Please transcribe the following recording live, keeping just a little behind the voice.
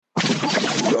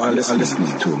are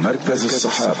listening to Markaz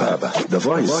al-Sahaba, the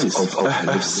voice of Ahl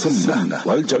al-Sunnah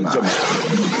wal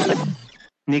Jama'ah.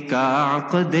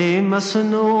 निकाक़दे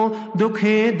मसनो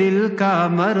दुखे दिल का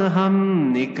मरहम,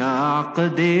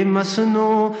 निकाक़दे मसनो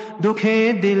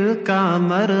दुखे दिल का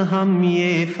मरहम,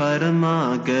 ये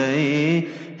फरमा गए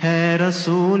है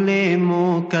रसूले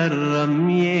मुकर्रम,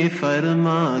 ये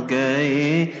फरमा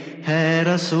गए है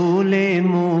रसूले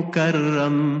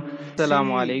मुकर्रम.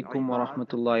 Assalamu alaikum wa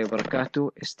rahmatullahi wa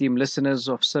barakatuh. Esteemed listeners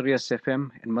of Sirius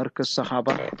FM and Markaz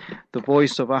Sahaba, the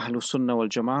voice of Ahlus Sunnah wal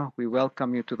Jama'ah, we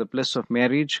welcome you to the Bliss of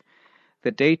Marriage.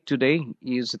 The date today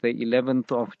is the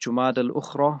 11th of Jumad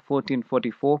al-Ukhra,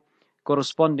 1444,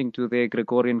 corresponding to the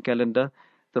Gregorian calendar,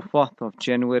 the 4th of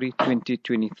January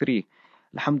 2023.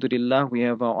 Alhamdulillah, we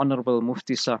have our Honorable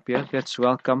Mufti Sahib here. Let's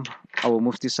welcome our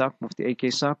Mufti Sahib, Mufti A.K.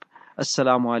 Sahib.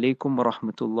 Assalamu alaikum wa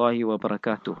rahmatullahi wa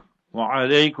barakatuh.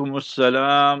 وعليكم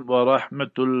السلام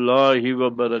ورحمة الله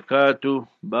وبركاته.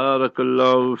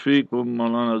 Barakallahu feekum,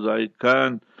 Maulana Zaid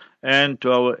Khan, and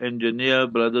to our engineer,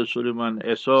 Brother Suleiman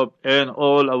Esop, and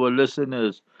all our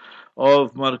listeners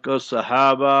of Markaz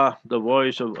Sahaba, the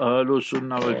voice of Ahlus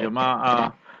Sunnah wal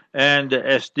Jama'ah, and the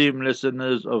esteemed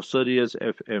listeners of Sirius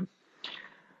FM.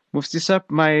 Mufti Sahib,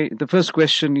 the first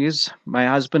question is, my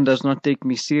husband does not take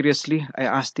me seriously. I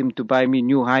asked him to buy me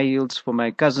new high heels for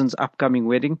my cousin's upcoming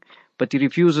wedding, but he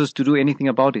refuses to do anything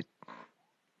about it.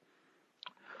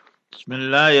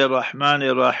 Bismillahir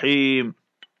Rahmanir Rahim.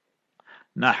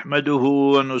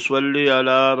 Nahmaduhu wa nusalli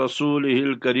ala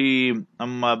rasulihil kareem.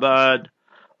 Amma ba'd.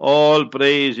 All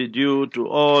praise is due to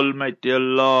Almighty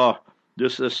Allah, the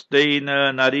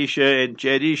sustainer, nourisher and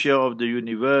cherisher of the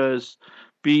universe.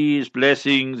 Peace,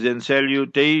 blessings and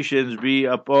salutations be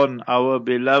upon our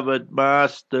beloved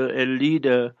Master and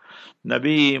Leader,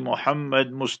 Nabi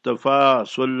Muhammad Mustafa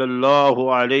sallallahu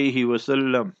alayhi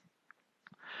wasallam.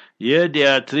 Here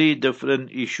there are three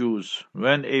different issues.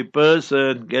 When a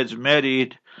person gets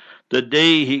married, the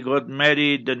day he got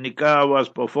married, the nikah was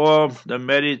performed, the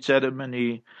marriage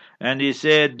ceremony, and he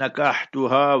said,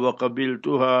 Nakahtuha wa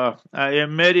qabiltuha, I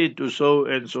am married to so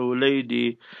and so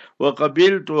lady, wa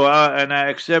qabiltuha, and I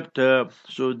accept her.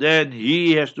 So then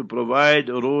he has to provide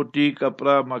roti,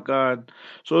 kapra, makan.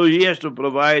 So he has to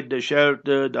provide the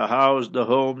shelter, the house, the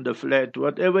home, the flat,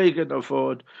 whatever he can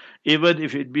afford, even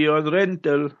if it be on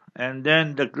rental, and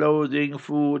then the clothing,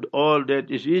 food, all that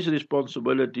is his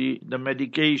responsibility, the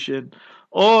medication,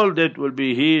 all that will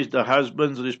be his, the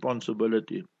husband's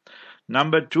responsibility.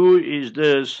 Number two is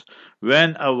this: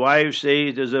 when a wife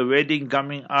says there's a wedding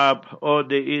coming up or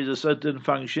there is a certain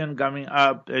function coming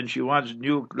up and she wants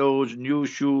new clothes, new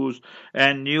shoes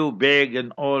and new bag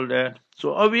and all that.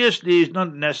 So obviously it's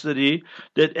not necessary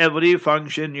that every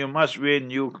function you must wear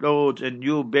new clothes and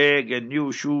new bag and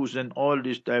new shoes and all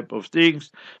these type of things.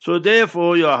 So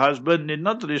therefore your husband did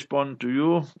not respond to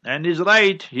you, and is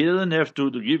right. He doesn't have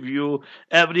to give you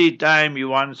every time you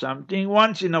want something.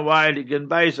 Once in a while he can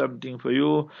buy something for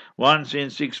you, once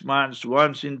in 6 months,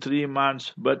 once in 3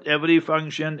 months, but every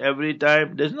function, every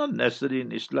time, that's not necessary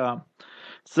in Islam.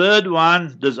 Third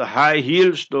one, there's a high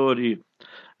heel story.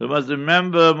 You must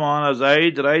remember, Maulana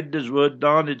Zaid, write this word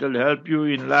down, it will help you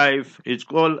in life. It's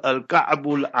called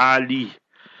Al-Ka'bul Ali.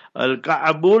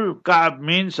 Al-Ka'bul, Ka'b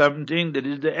means something that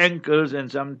is the ankles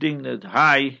and something that's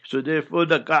high. So therefore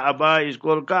the Kaaba is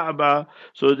called Kaaba.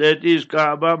 So that is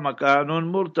Kaaba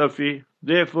Makanun Murtafi.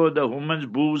 Therefore the woman's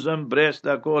bosom, breast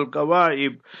are called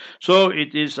Kawaib. So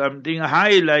it is something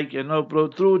high, like,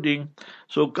 protruding.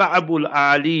 So Ka'bul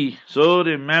Ali. So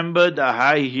remember the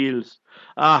high heels.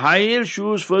 High heel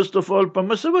shoes, first of all,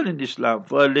 permissible in Islam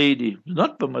for a lady. It's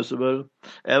not permissible.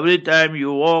 Every time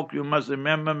you walk, you must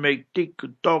remember, make tick,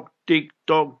 tock, tick,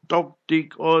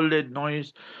 all that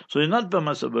noise. So it's not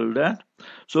permissible, that.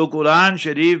 So Quran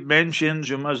Sharif mentions,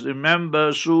 you must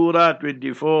remember, Surah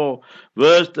 24,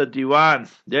 verse 31,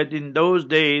 that in those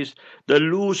days, the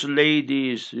loose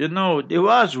ladies, there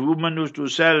was women who used to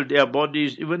sell their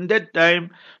bodies, even that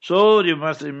time. So you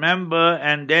must remember,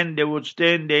 and then they would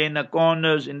stand there in the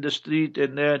corners in the street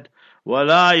and that.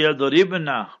 وَلَا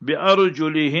يَضْرِبْنَ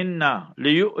بِأَرْجُلِهِنَّ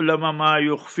لِيُؤْلَمَ مَا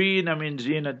يُخْفِينَ مِنْ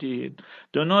زِينَتِهِنَّ.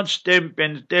 Do not stamp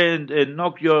and stand and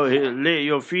knock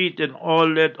your feet and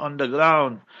all that on the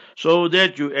ground, so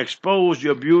that you expose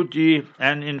your beauty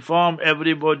and inform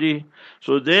everybody.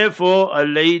 So therefore, a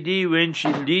lady, when she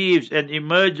leaves and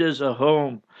emerges her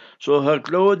home, so her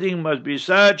clothing must be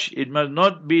such, it must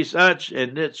not be such,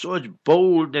 and that such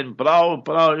bold and proud,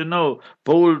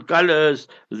 bold colors,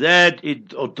 that it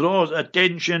draws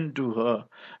attention to her.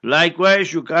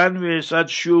 Likewise, you can't wear such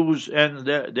shoes and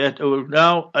that will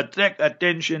now attract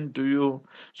attention to you.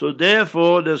 So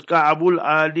therefore, there's Ka'bul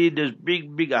Ali, there's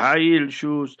big high heel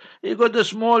shoes. You got the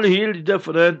small heel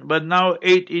different, but now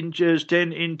 8 inches,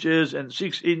 10 inches, and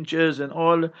 6 inches, and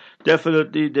all.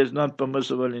 Definitely, that's not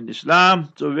permissible in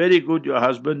Islam. So very good, your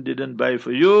husband didn't buy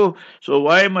for you. So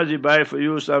why must he buy for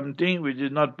you something which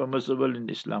is not permissible in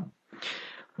Islam?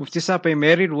 Mufti Saab, a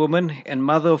married woman and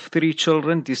mother of 3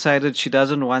 children decided she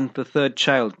doesn't want the 3rd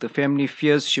child. The family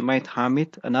fears she might harm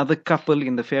it. Another couple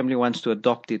in the family wants to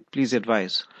adopt it. Please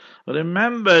advise.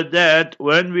 Remember that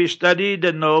when we study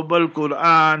the Noble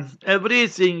Quran,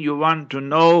 everything you want to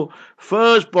know,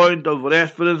 first point of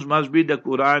reference must be the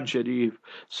Quran Sharif.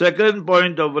 Second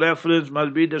point of reference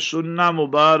must be the Sunnah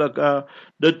Mubarakah,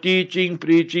 the teaching,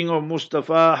 preaching of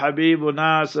Mustafa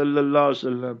Habibuna Sallallahu Alaihi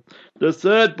Wasallam. The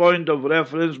third point of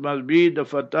reference must be the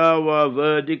fatwa,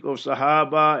 verdict of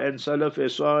Sahaba and Salaf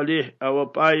Salih, our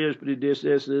pious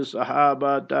predecessors,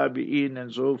 Sahaba, Tabi'in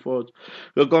and so forth,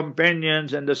 the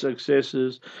companions and the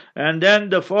successors. And then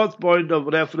the fourth point of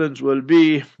reference will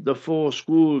be the 4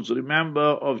 schools, remember,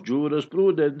 of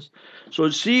jurisprudence. So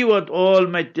see what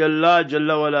Almighty Allah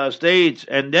Jalla wala states,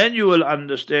 and then you will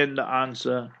understand the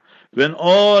answer. When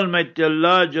Almighty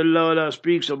Allah Jalla wala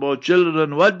speaks about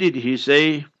children, what did He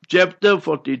say? Chapter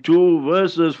 42,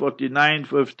 verses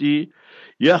 49-50.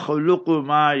 يَخْلُقُ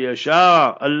مَا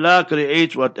يَشَاءُ. Allah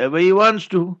creates whatever He wants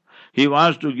to. He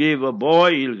wants to give a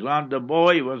boy, He'll grant a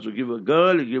boy. He wants to give a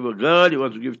girl, He'll give a girl. He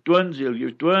wants to give twins, He'll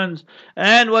give twins.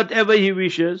 And whatever He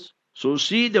wishes. So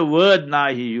see the word now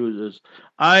He uses.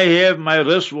 I have my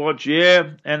wristwatch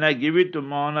here and I give it to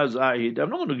Mauna Zahid. I'm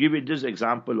not going to give it this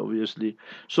example, obviously.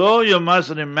 So you must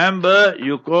remember,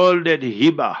 you call that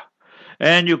hiba.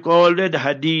 And you call it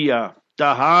hadiyah.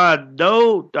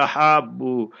 Tahaddaw,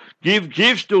 tahabbu. Give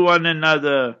gifts to one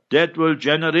another. That will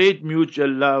generate mutual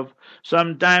love.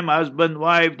 Sometime husband,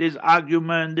 wife, there's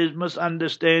argument, there's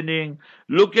misunderstanding.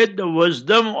 Look at the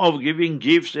wisdom of giving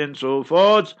gifts and so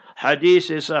forth.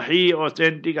 Hadith is sahih,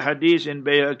 authentic hadith in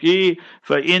Bayhaqi.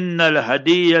 فَإِنَّ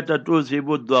الْهَدِيَّةَ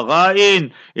تُذْهِبُ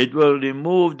الضَّغَائِنِ. It will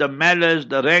remove the malice,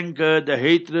 the rancor, the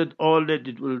hatred, all that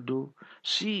it will do.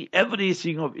 See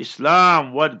everything of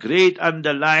Islam, what great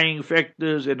underlying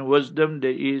factors and wisdom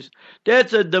there is.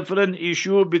 That's a different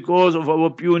issue because of our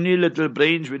puny little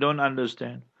brains, we don't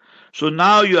understand. So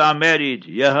now you are married.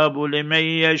 يَهَبُ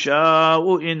لِمَن يَشَاءُ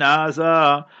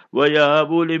إِنَاثًا وَيَهَبُ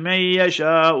لِمَن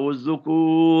يَشَاءُ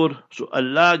الذُّكُورَ. So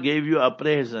Allah gave you a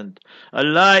present.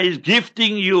 Allah is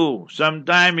gifting you.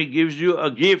 Sometimes He gives you a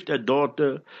gift, a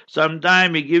daughter.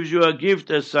 Sometimes He gives you a gift,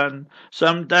 a son.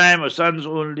 Sometimes a sons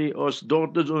only or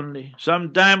daughters only.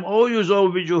 Sometimes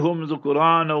يُزَوِّجُهُمْ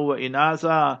ذُكُرَانًا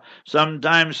وَإِنَاثًا.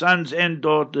 Sometimes sons and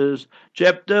daughters.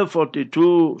 Chapter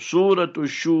 42, Surah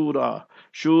Shura.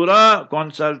 Shura,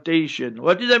 consultation.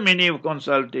 What is the meaning of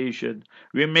consultation?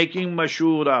 We're making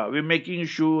mashura, we're making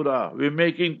shura, we're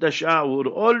making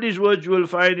tashawur. All these words you will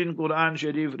find in Quran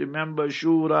Sharif. Remember,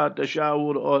 shura,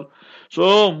 tashawur, all.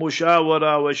 So,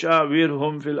 mushawara,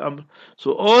 washawirhum fil amr.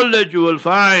 So all that you will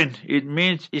find, it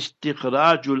means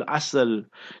istikhrajul asal.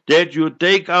 That you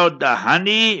take out the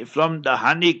honey from the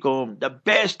honeycomb. The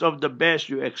best of the best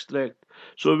you extract.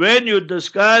 So when you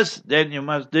discuss, then you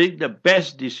must take the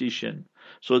best decision.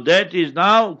 So that is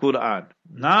now Quran.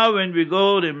 Now when we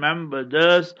go, remember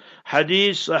this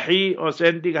hadith, sahih,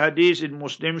 authentic hadith in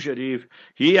Muslim Sharif.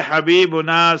 He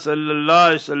Habibuna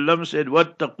sallallahu alaihi wasallam said,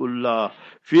 Wattaqullah.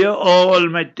 Fear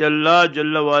Almighty Allah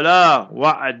Jalla wala,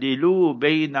 wa'adilu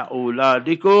bayna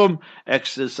awladikum.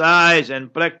 Exercise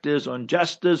and practice on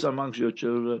justice amongst your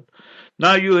children.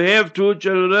 Now you have 2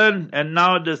 children and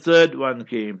now the 3rd one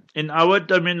came. In our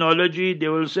terminology, they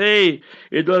will say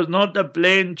it was not a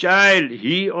plain child.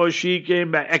 He or she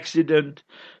came by accident.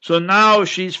 So now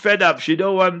she's fed up. She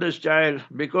don't want this child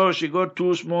because she got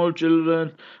 2 small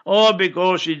children or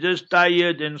because she's just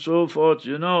tired and so forth,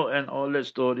 and all the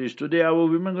stories. Today our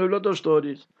women have a lot of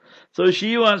stories. So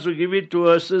she wants to give it to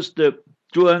her sister,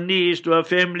 to her niece, to her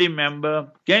family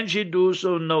member. Can she do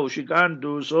so? No, she can't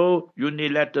do so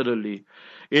unilaterally.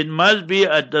 It must be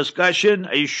a discussion,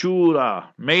 a shura,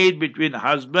 made between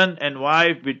husband and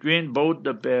wife, between both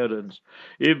the parents.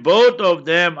 If both of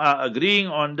them are agreeing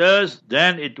on this,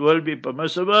 then it will be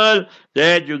permissible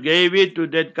that you gave it to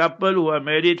that couple who are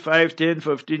married 5, 10,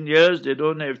 15 years, they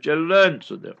don't have children.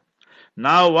 So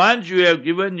now once you have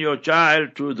given your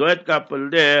child to that couple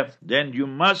there, then you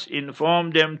must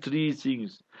inform them 3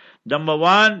 things. Number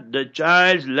 1, the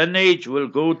child's lineage will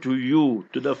go to you,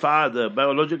 to the father,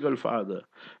 biological father,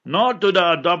 not to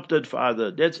the adopted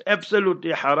father. That's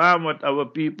absolutely haram what our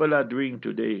people are doing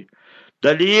today.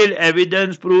 Dalil,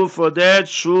 evidence, proof for that,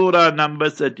 Surah number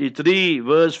 33,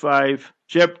 verse 5.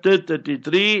 Chapter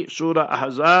 33, Surah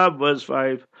Ahzab, verse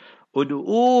 5.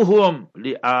 Udu'uhum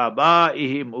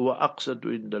li'abaihim huwa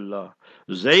aqsatu indallah.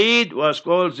 Zayd was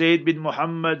called Zayd bin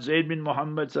Muhammad sallallahu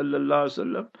alaihi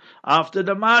wasallam. After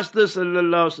the Master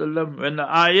sallallahu alaihi wasallam, when the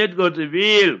ayat got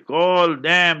revealed, call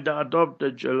them the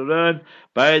adopted children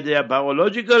by their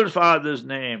biological father's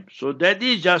name. So that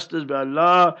is justice by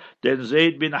Allah. Then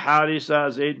Zayd bin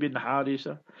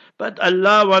Harisa. But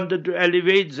Allah wanted to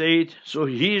elevate Zayd, so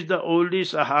he is the only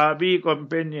Sahabi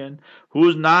companion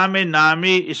whose Nami,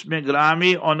 Isme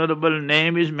Grami, honorable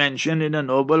name is mentioned in the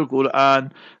noble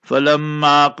Quran.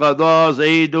 فَلَمَّا قَضَى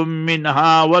زَيْدٌ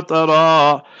مِّنْهَا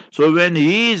وَطَرًا. So when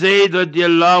he, Zayd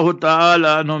radiallahu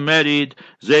ta'ala anhu, married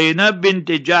Zainab bint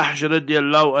Jahsh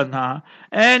radiallahu anha,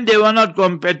 and they were not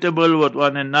compatible with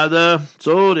one another,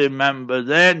 so remember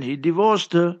then he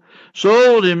divorced her.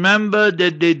 So remember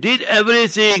that they did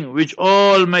everything which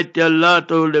Almighty Allah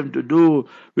told them to do,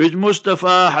 which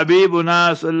Mustafa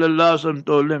Habibuna sallallahu alaihi wasallam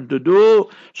told them to do.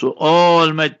 So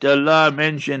Almighty Allah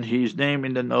mentioned his name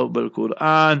in the noble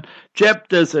Quran,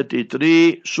 chapter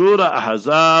 33, Surah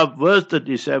Ahzab, verse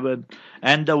 37.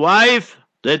 And the wife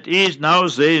that is now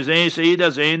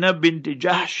Sayyidah Zainab bint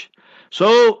Jahsh.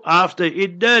 So after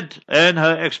Iddat and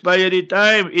her expiry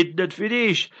time, Iddat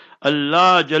finished,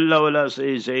 Allah Jalla wala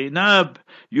says, Zainab,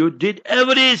 you did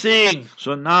everything.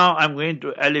 So now I'm going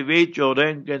to elevate your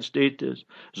rank and status.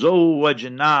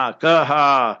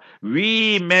 Zawwajnakaha.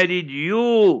 We married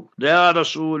you, Ya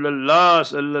Rasulullah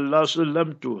sallallahu alaihi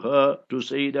wasallam, to her, to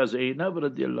Sayyidah Zainab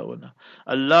radiallahu anha.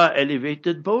 Allah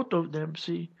elevated both of them,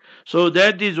 see. So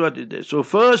that is what it is. So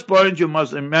first point you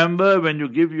must remember, when you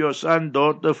give your son,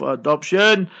 daughter for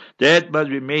adoption, that must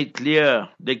be made clear.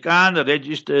 They can't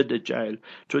register the child.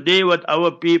 Today what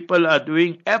our people are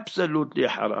doing, absolutely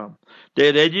haram.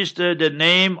 They register the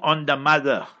name on the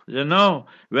mother. You know,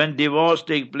 when divorce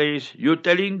takes place, you're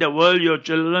telling the world your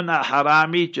children are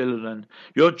harami children.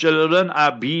 Your children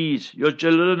are bees. Your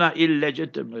children are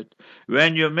illegitimate.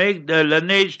 When you make the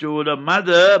lineage to the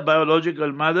mother,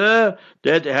 biological mother,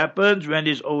 that happens when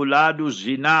it's awladu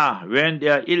zina, when they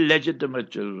are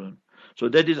illegitimate children. So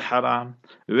that is haram.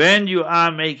 When you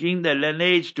are making the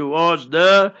lineage towards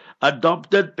the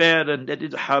adopted parent, that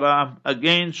is haram.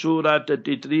 Again, Surah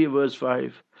 33, verse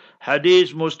 5.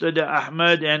 Hadith, Musnad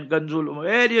Ahmad and Kanzul,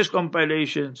 various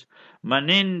compilations.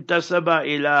 Manin tasaba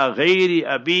ila ghairi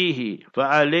abihi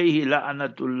fa'alayhi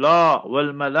la'anatullah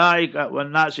wal malaika wal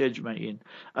nas ajma'in.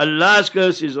 Allah's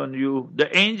curse is on you, the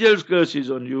angels' curse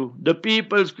is on you, the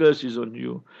people's curse is on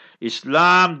you.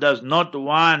 Islam does not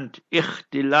want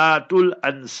ikhtilatul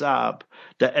ansab,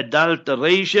 the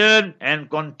adulteration and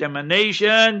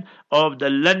contamination of the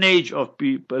lineage of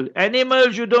people.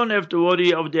 Animals, you don't have to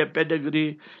worry of their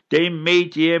pedigree. They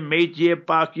mate here,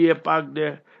 park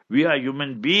there. We are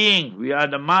human beings. We are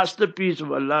the masterpiece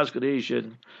of Allah's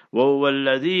creation. وَهُوَ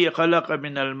الَّذِي خَلَقَ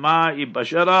مِنَ الْمَاءِ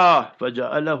بَشَرًا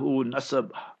فَجَعَلَهُ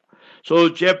نَسَبًا. So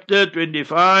chapter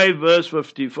 25 verse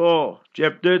 54.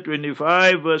 Chapter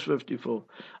 25 verse 54.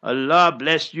 Allah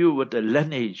blessed you with a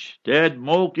lineage. That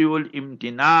mawqi'ul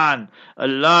imtinan.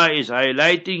 Allah is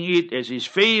highlighting it as His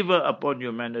favor upon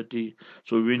humanity.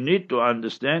 So we need to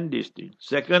understand this thing.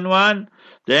 Second one,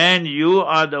 then you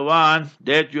are the one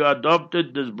that you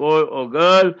adopted this boy or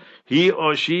girl. He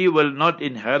or she will not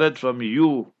inherit from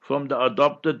you, from the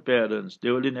adopted parents.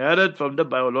 They will inherit from the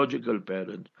biological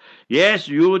parents. Yes,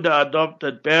 you, the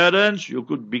adopted parents, you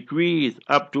could bequeath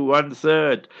up to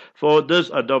 1/3 for this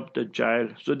adopted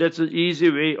child. So that's an easy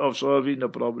way of solving the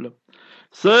problem.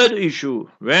 Third issue,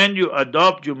 when you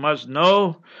adopt, you must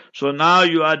know, so now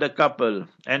you are the couple,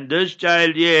 and this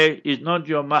child here is not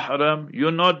your mahram,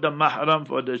 you're not the mahram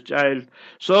for this child.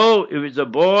 So if it's a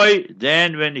boy,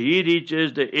 then when he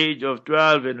reaches the age of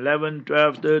 12, 11,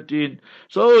 12, 13,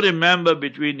 so remember,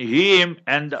 between him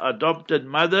and the adopted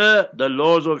mother, the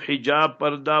laws of hijab,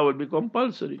 parda will be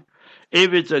compulsory.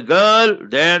 If it's a girl,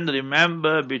 then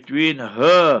remember, between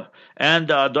her and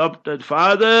the adopted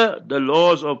father, the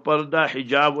laws of parda,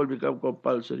 hijab will become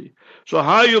compulsory. So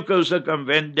how you can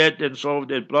circumvent that and solve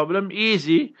that problem?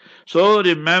 Easy. So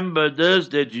remember this,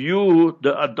 that you,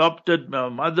 the adopted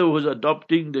mother who's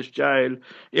adopting this child,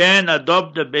 and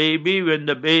adopt the baby when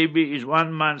the baby is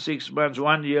 1 month, 6 months,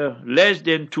 1 year, less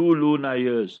than 2 lunar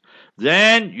years.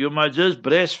 Then you must just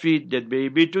breastfeed that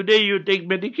baby. Today you take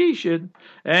medication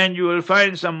and you will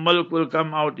find some milk will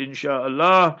come out,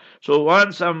 inshallah. So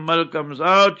once some milk comes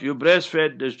out, you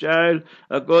breastfed this child.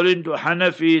 According to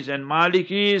Hanafis and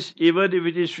Malikis, even if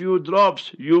it is few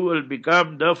drops, you will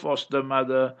become the foster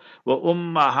mother. Wa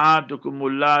ummahatukum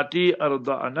ullati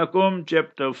arda'anakum,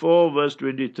 chapter 4, verse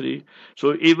 23.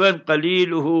 So even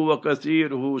qaliluhu wa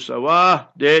kathiruhu sawa,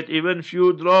 that even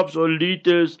few drops or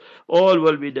liters, all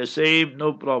will be the same,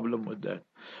 no problem with that.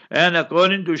 And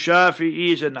according to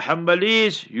Shafi'is and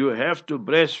Hanbalis, you have to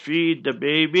breastfeed the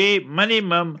baby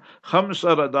minimum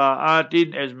khamsa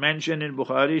rada'atin, as mentioned in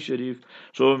Bukhari Sharif.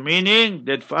 So meaning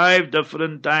that 5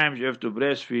 different times you have to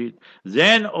breastfeed.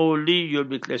 Then only you'll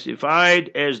be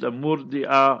classified as the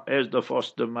murdi'ah, as the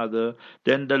foster mother.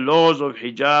 Then the laws of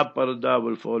hijab, parda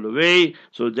will fall away.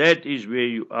 So that is where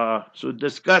you are. So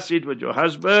discuss it with your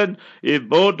husband. If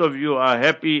both of you are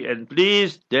happy and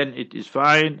pleased, then it is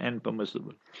fine and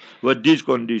permissible with these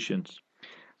conditions.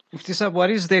 Mufti Sahib,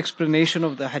 what is the explanation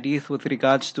of the hadith with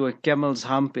regards to a camel's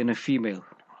hump in a female?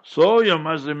 So you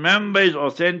must remember his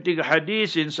authentic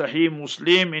hadith in Sahih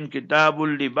Muslim in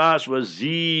Kitabul Libas was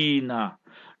Zina.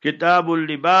 Kitabul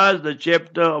Libas, the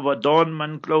chapter of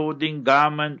adornment, clothing,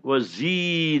 garment, was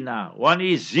Zina. One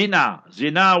is Zina.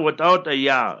 Zina without a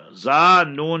ya. Za,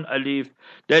 Nun, Alif.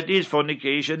 That is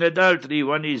fornication, adultery.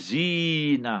 One is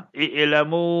Zina.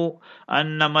 I'lamu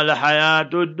annama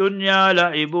al-hayatu dunya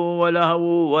la'ibu wa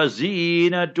lahu wa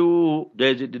zinatu.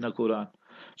 There's it in the Quran.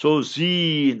 So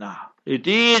Zina. It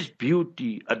is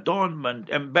beauty,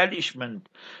 adornment, embellishment.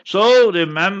 So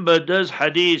remember this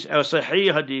hadith, a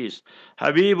Sahih hadith.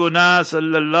 Habibuna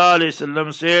sallallahu alayhi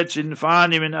wasallam said,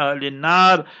 Sinfani min ahli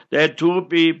nar, that 2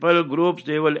 people, groups,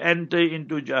 they will enter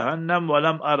into Jahannam,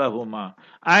 walam arahuma.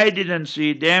 I didn't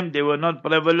see them, they were not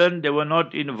prevalent, they were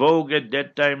not in vogue at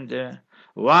that time there.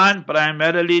 One,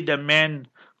 primarily the men,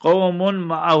 qawmun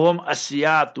ma'ahum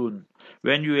asiyatun.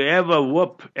 When you have a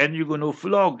whoop and you're going to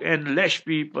flog and lash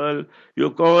people, you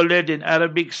call it in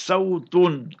Arabic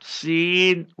sawtun,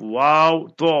 sin, wow,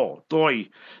 toy,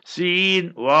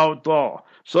 sin, wow, to.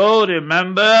 So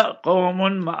remember,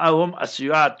 qawmun ma'ahum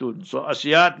asiyatun. So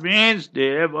asiyat means they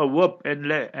have a whoop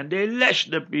and they lash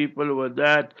the people with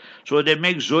that. So they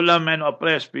make zulam and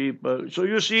oppress people. So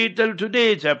you see till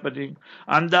today it's happening.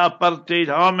 Under apartheid,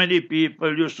 how many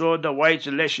people you saw the whites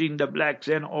lashing the blacks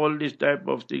and all this type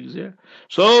of things there.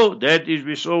 So that is,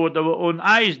 we saw with our own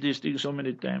eyes these things so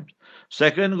many times.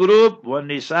 Second group,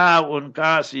 وَنِسَاءٌ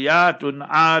كَاسِيَاتٌ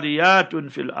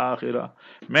عَارِيَاتٌ fil akhirah.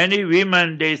 Many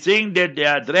women, they think that they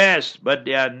are dressed, but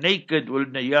they are naked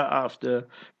in the year after,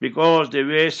 because they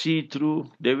wear see-through,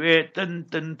 they wear thin,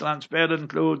 transparent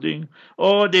clothing,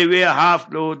 or they wear half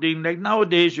clothing. Like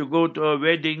nowadays, you go to a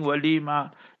wedding,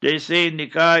 walima, they say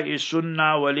nikah is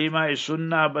sunnah, walima is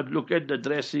sunnah, but look at the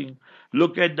dressing.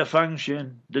 Look at the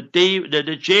function. The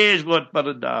chairs got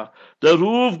parda. The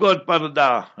roof got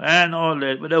parda and all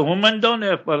that. But the women don't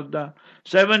have parda.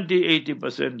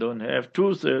 70-80% don't have.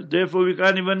 2/3. Therefore, we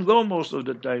can't even go most of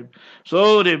the time.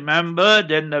 So remember,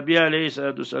 then Nabi alayhi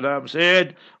salatu salam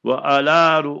said,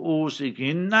 وَعَلَىٰ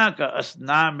رُؤُوسِكِنَّ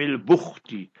كَأَسْنَامِ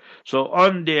الْبُخْتِ. So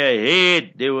on their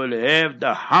head, they will have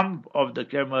the hump of the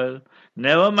camel.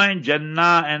 Never mind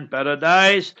Jannah and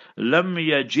paradise. Lam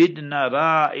yajidna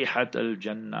ra'ihat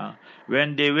al-Jannah.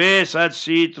 When they wear such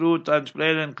see-through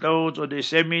transparent clothes, or they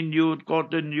semi-nude,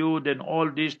 cotton nude, and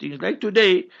all these things, like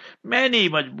today, many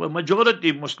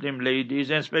majority Muslim ladies,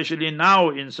 and especially now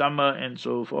in summer and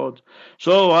so forth.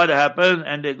 So what happened?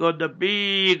 And they got the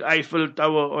big Eiffel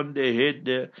Tower on their head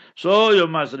there. So you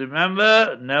must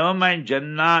remember, never mind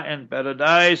Jannah and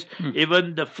paradise,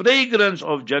 even the fragrance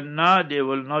of Jannah, they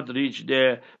will not reach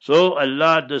there. So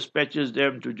Allah dispatches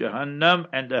them to Jahannam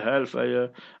and the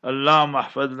hellfire. Allah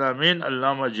mahfadna min,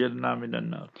 Allah majirna min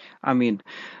an-nar. Ameen.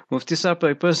 Mufti Sahib,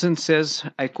 a person says,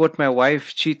 I caught my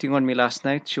wife cheating on me last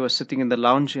night. She was sitting in the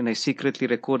lounge and I secretly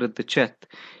recorded the chat.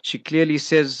 She clearly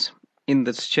says in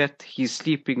this chat, he's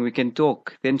sleeping, we can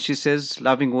talk. Then she says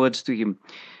loving words to him.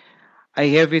 I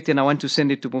have it and I want to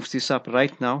send it to Mufti Sahib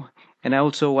right now. And I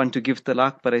also want to give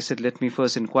talaq, but I said, let me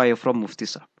first inquire from Mufti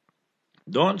Sahib.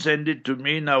 Don't send it to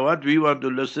me now. What we want to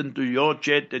listen to your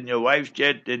chat and your wife's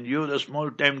chat, and you're the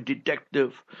small-time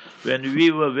detective. When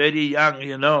we were very young,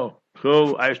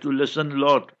 so I used to listen a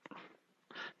lot.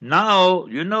 Now,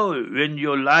 when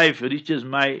your life reaches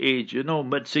my age,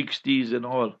 mid-60s and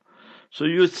all. So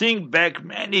you think back,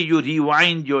 you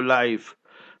rewind your life.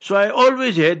 So I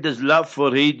always had this love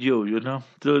for radio,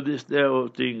 so this there are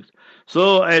things.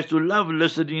 So I used to love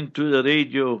listening to the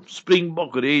radio,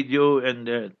 Springbok radio and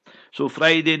that. So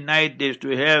Friday night they used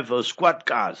to have squad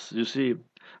cars, you see.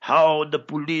 How the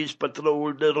police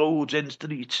patrol the roads and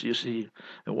streets, you see.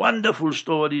 Wonderful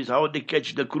stories, how they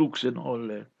catch the crooks and all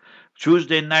that.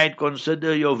 Tuesday night,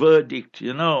 consider your verdict,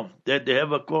 that they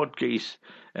have a court case.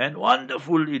 And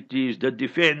wonderful it is, the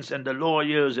defense and the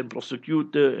lawyers and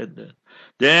prosecutor.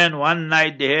 Then one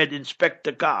night they had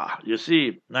Inspector Carr. You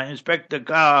see, now Inspector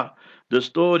Carr, the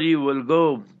story will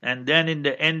go, and then in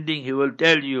the ending he will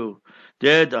tell you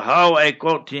that how I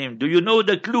caught him. Do you know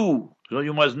the clue? So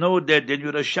you must know that, then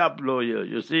you're a sharp lawyer,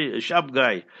 you see, a sharp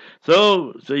guy.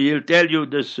 So he'll tell you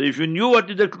this. So if you knew what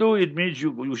is the clue, it means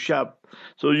you sharp.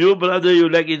 So you, brother, you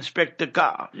like Inspector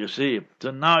Carr, you see.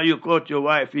 So now you caught your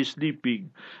wife is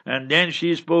sleeping. And then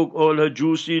she spoke all her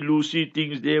juicy, loosey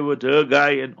things there with her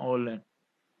guy and all that.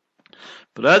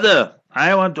 Brother,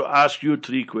 I want to ask you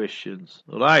 3 questions.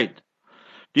 Right.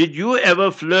 Did you ever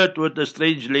flirt with a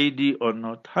strange lady or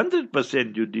not?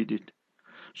 100% you did it.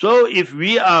 So if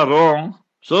we are wrong,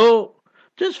 so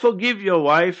just forgive your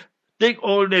wife, take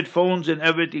all that phones and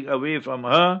everything away from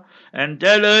her, and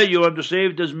tell her you want to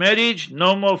save this marriage,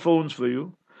 no more phones for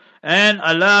you. And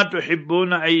Allah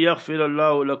tuhibbuna ay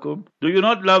yaghfirallahu lakum. Do you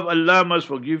not love Allah must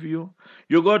forgive you?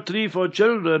 You got 3, 4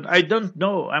 children. I don't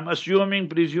know. I'm assuming,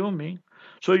 presuming.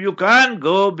 So you can't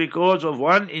go because of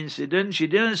one incident. She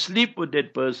didn't sleep with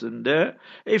that person there.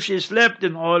 If she slept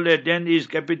and all that, then is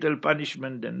capital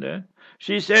punishment and that.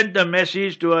 She sent a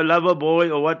message to a lover boy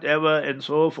or whatever and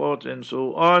so forth and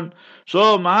so on.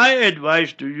 So my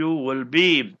advice to you will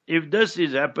be, if this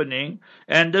is happening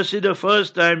and this is the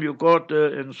first time you caught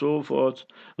her and so forth,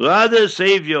 rather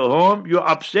save your home. You're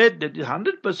upset, that is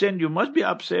 100%, you must be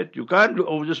upset. You can't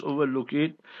just overlook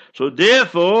it. So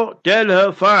therefore, tell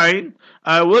her, fine,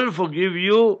 I will forgive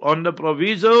you on the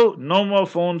proviso, no more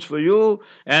phones for you,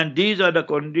 and these are the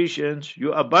conditions.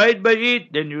 You abide by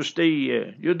it, then you stay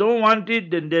here. You don't want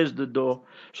it, then there's the door.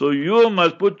 So you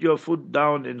must put your foot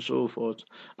down and so forth.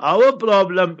 Our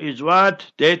problem is what?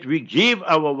 That we give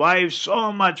our wives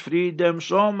so much freedom,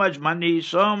 so much money,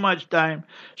 so much time.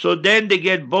 So then they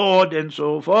get bored and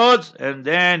so forth, and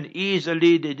then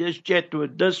easily they just chat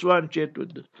with this one, chat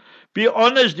with this. Be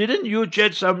honest, didn't you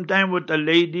chat sometime with a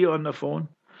lady on the phone?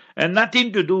 And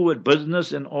nothing to do with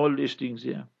business and all these things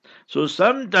here. So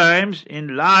sometimes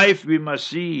in life we must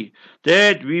see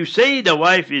that we say the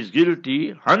wife is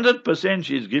guilty, 100%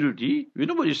 she is guilty.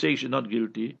 Nobody says she's not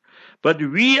guilty. But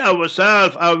we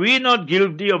ourselves, are we not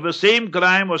guilty of the same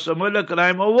crime or similar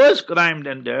crime or worse crime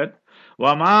than that?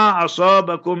 وَمَا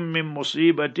أَصَابَكُم مِّن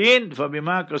مُّصِيبَةٍ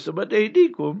فَبِمَا كَسَبَتْ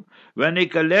أَيْدِيكُم. When a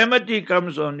calamity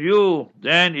comes on you,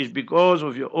 then it's because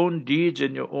of your own deeds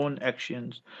and your own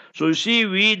actions. So you see,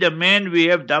 we the men, we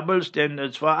have double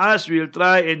standards. For us, we'll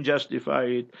try and justify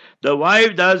it. The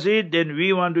wife does it, then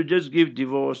we want to just give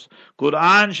divorce.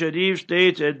 Quran Sharif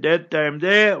states at that time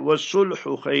there was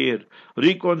sulhu khair.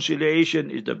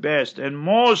 Reconciliation is the best, and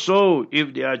more so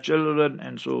if they are children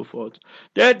and so forth.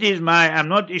 That is I'm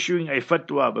not issuing a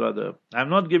fatwa, brother. I'm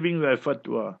not giving you a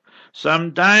fatwa.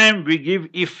 Sometimes we give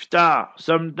iftar,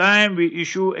 sometimes we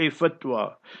issue a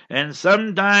fatwa, and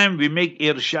sometimes we make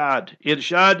irshad.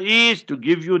 Irshad is to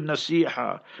give you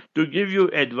nasiha, to give you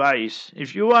advice.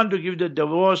 If you want to give the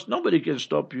divorce, nobody can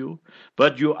stop you.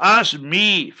 But you ask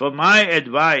me for my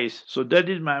advice, so that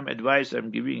is my advice I'm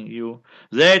giving you,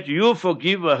 that you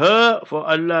forgive her for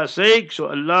Allah's sake, so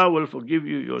Allah will forgive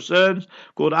you your sins.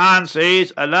 Quran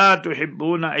says, Allah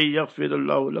tuhibbuna ay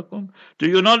yaghfirallahu lakum. Do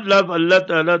you not love Allah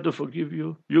Ta'ala to forgive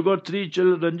you? You got 3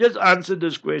 children. Just answer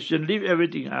this question. Leave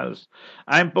everything else.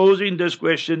 I'm posing this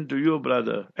question to you,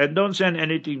 brother. And don't send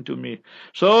anything to me.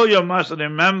 So you must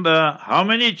remember how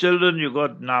many children you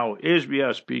got now as we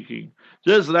are speaking.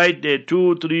 Just write there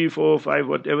 2, 3, 4, 5,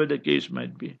 whatever the case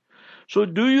might be. So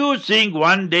do you think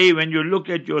one day when you look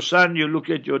at your son, you look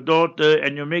at your daughter,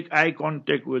 and you make eye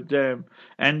contact with them,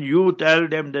 and you tell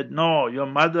them that no, your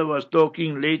mother was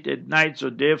talking late at night, so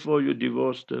therefore you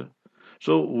divorced her?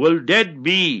 So will that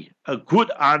be a good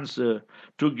answer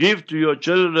to give to your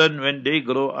children when they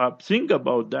grow up? Think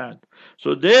about that.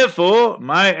 So therefore,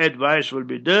 my advice will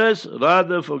be this: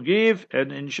 rather forgive,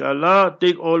 and inshallah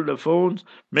take all the phones,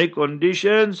 make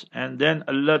conditions, and then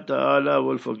Allah Ta'ala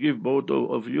will forgive both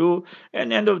of you.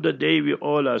 And end of the day, we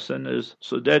all are sinners.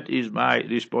 So that is my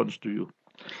response to you.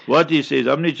 What he says,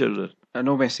 how many children?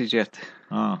 No message yet.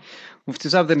 Ah. Mufti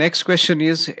Sahib, the next question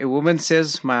is, a woman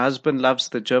says, my husband loves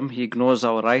the gym, he ignores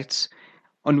our rights.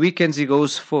 On weekends he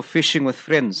goes for fishing with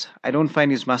friends. I don't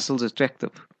find his muscles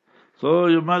attractive. So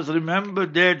you must remember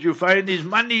that you find his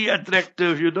money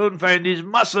attractive, you don't find his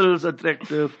muscles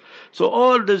attractive. So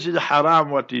all this is haram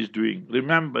what he's doing.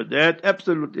 Remember that,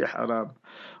 absolutely haram.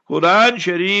 Quran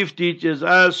Sharif teaches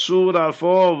us, Surah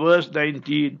 4, verse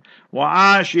 19,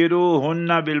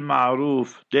 وَعَاشِرُوهُنَّ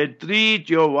بِالْمَعْرُوفِ, that treat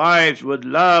your wives with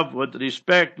love, with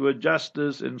respect, with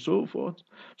justice, and so forth.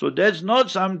 So that's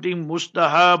not something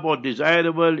mustahab or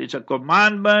desirable. It's a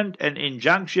commandment, an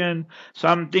injunction,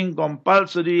 something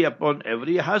compulsory upon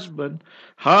every husband.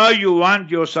 How you want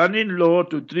your son-in-law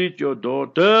to treat your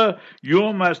daughter,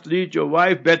 you must treat your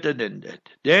wife better than that.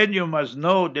 Then you must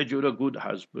know that you're a good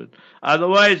husband.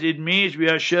 Otherwise, it means we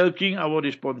are shirking our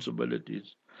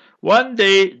responsibilities. One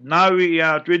day, now we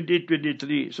are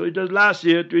 2023, so it was last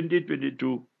year,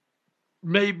 2022,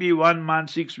 maybe 1 month,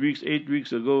 6 weeks, 8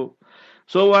 weeks ago.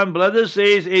 So one brother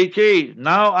says, AK,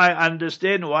 now I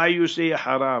understand why you say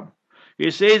haram. He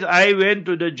says, I went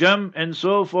to the gym and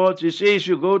so forth. He says,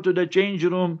 you go to the change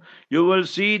room, you will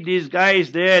see these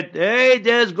guys there. They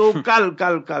just go kal,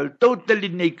 totally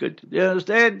naked. You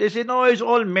understand? They say, no, it's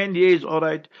all men here, it's all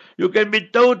right. You can be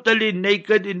totally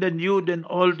naked in the nude and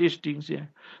all these things here.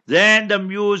 Then the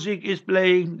music is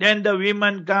playing. Then the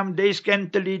women come, they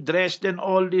scantily dressed and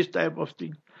all this type of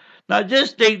thing. Now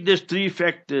just take these three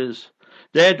factors.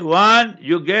 That one,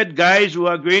 you get guys who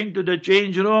are going to the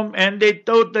change room and they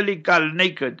totally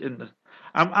naked.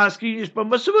 I'm asking, is it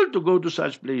permissible to go to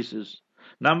such places?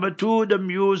 Number two, the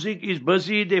music is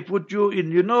busy. They put you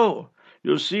in,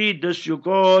 you see this you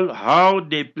call how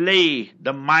they play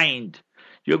the mind.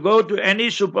 You go to any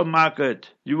supermarket,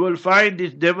 you will find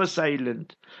it's never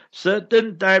silent.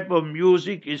 Certain type of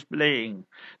music is playing.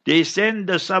 They send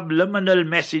the subliminal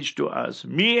message to us.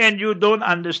 Me and you don't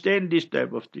understand this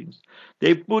type of things.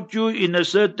 They put you in a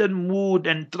certain mood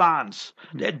and trance.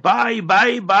 That buy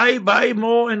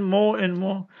more and more and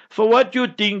more. For what you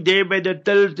think they by the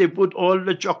tills they put all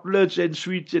the chocolates and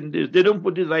sweets in this. They don't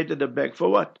put it right at the back. For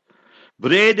what?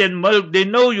 Bread and milk, they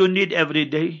know you need every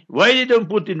day. Why they don't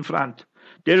put in front?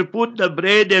 They'll put the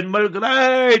bread and milk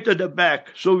right at the back.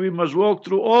 So we must walk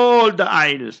through all the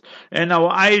aisles. And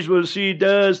our eyes will see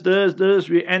this.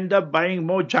 We end up buying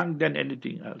more junk than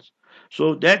anything else.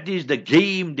 So that is the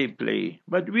game they play.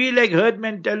 But we like herd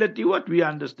mentality, what we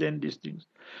understand these things.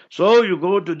 So you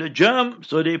go to the gym,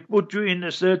 so they put you in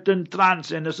a certain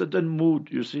trance and a certain mood,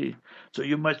 you see. So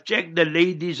you must check the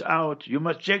ladies out. You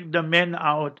must check the men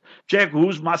out. Check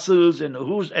who's muscles and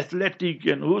who's athletic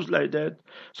and who's like that.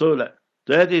 So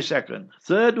that is second.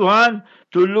 Third one,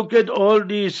 to look at all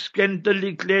these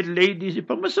scantily clad ladies. It's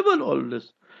permissible, all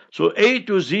this. So A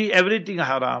to Z, everything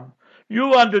haram. You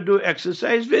want to do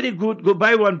exercise, very good. Go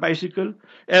buy one bicycle.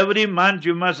 Every month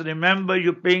you must remember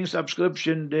you're paying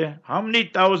subscription there. How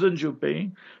many thousands you're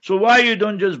paying? So why you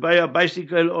don't just buy a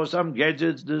bicycle or some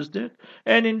gadgets, this, that?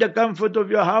 And in the comfort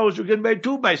of your house, you can buy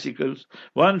 2 bicycles.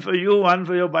 One for you, one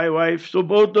for your wife. So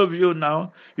both of you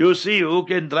now, you see who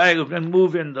can drive, who can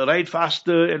move and ride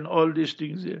faster and all these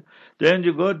things there. Then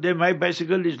you go there, my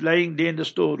bicycle is lying there in the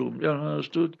storeroom. You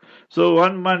understood? So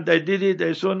 1 month I did it,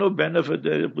 I saw no benefit,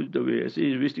 I put it away. I say,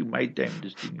 it's wasting my time,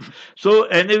 this thing. So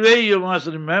anyway, you must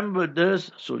remember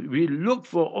this. So we look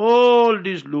for all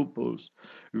these loopholes.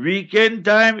 Weekend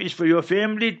time is for your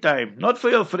family time, not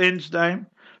for your friends' time.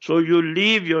 So you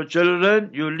leave your children,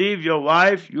 you leave your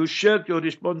wife, you shirk your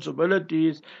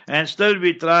responsibilities, and still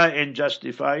we try and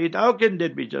justify it. How can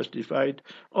that be justified?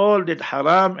 All that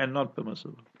haram and not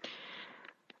permissible.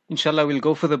 Inshallah, we'll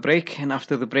go for the break, and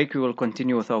after the break, we will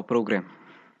continue with our program.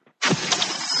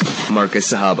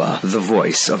 Marcus Sahaba, the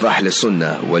voice of Ahl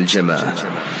Sunnah wal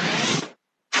Jama'ah.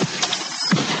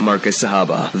 Marcus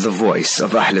Sahaba, the voice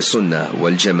of Ahl Sunnah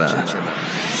wal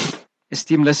Jama'ah.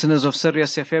 Esteemed listeners of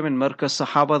Sirius FM and Marcus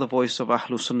Sahaba, the voice of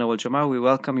Ahl Sunnah wal Jama'ah, we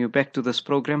welcome you back to this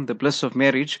program, The Bliss of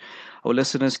Marriage. Our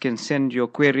listeners can send your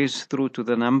queries through to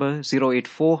the number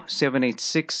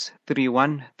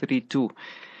 084-786-3132.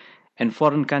 And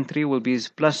foreign country will be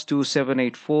 +2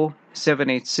 784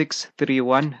 786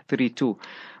 3132.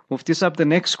 Mufti Sahab, the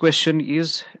next question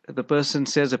is, the person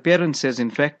says, a parent says, in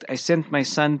fact, I sent my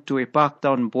son to a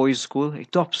Parktown boys school, a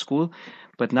top school,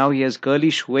 but now he has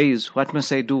girlish ways. What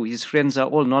must I do? His friends are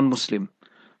all non-Muslim.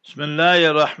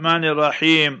 Bismillahir Rahmanir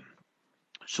Rahim.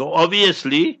 So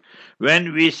obviously,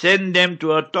 when we send them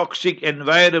to a toxic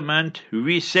environment,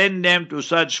 we send them to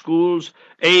such schools,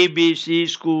 ABC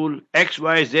school,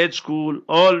 XYZ school,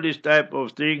 all these type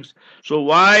of things. So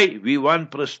why? We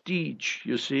want prestige,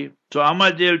 you see. So how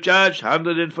much they'll charge?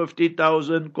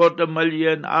 150,000,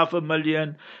 250,000,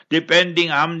 500,000, depending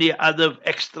how many other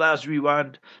extras we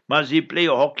want. Must he play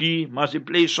hockey? Must he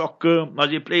play soccer?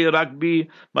 Must he play rugby?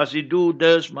 Must he do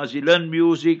this? Must he learn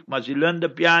music? Must he learn the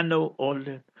piano? All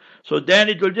that. So then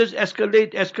it will just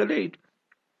escalate.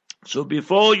 So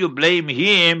before you blame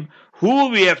him, who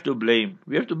we have to blame?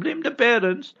 We have to blame the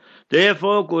parents.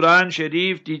 Therefore, Quran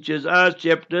Sharif teaches us,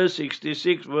 chapter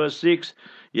 66, verse 6,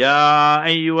 Ya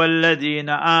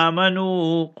ayyuhalladhina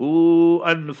amanu qu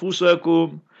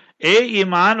anfusakum. E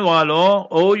Iman walo,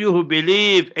 O you who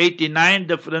believe, 89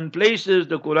 different places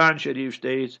the Quran Sharif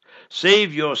states,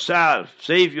 save yourself,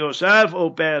 O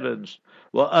parents.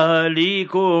 Wa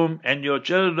ahlikum, and your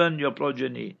children, your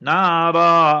progeny.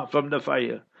 Nara, from the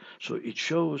fire. So it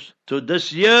shows. So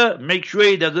this year, make sure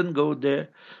it doesn't go there.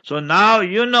 So now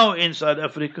you know in South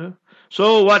Africa.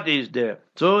 So what is there?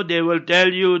 So they will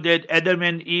tell you that Adam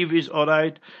and Eve is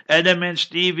alright, Adam and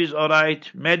Steve is alright,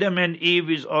 Madam and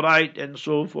Eve is alright, and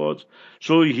so forth.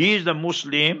 So he is the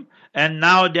Muslim, and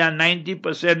now there are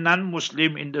 90%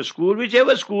 non-Muslim in the school,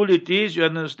 whichever school it is, you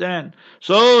understand.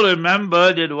 So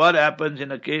remember that what happens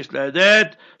in a case like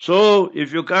that. So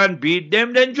if you can't beat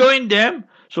them, then join them.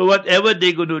 So whatever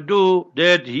they're going to do,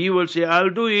 that he will say, I'll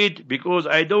do it because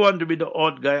I don't want to be the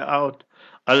odd guy out.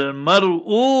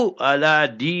 Al-mar'u ala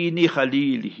dini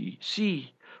khalilihi.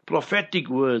 See, prophetic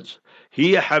words.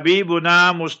 He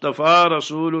Habibuna Mustafa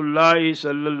Rasulullah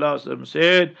sallallahu alaihi wasallam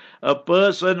said, a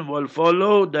person will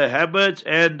follow the habits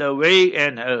and the way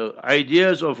and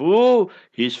ideas of who?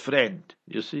 His friend.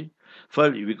 You see?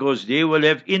 Because they will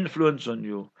have influence on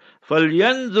you.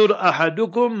 فَلْيَنْظُرْ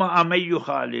أَحَدُكُمْ مَعَ مَنْ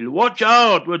يُخَالِلُ. Watch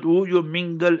out with who you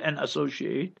mingle and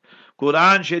associate.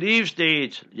 Quran Sharif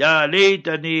states, Ya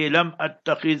laytani lam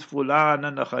attakhidh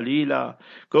fulanan khalila.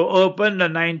 Go open the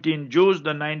 19 Juz,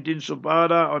 the 19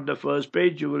 Supara on the first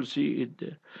page, you will see it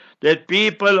there. That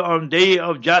people on day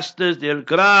of justice, they'll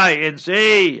cry and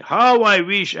say, how I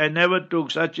wish I never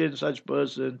took such and such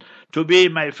person to be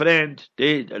my friend.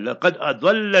 They لَقَدْ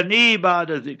أَضَلَّنِي بَعْدَ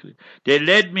ذِكْرِ. They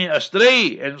led me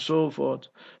astray and so forth.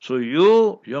 So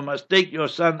you must take your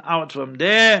son out from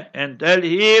there and tell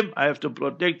him, I have to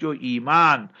protect your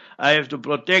Iman, I have to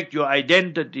protect your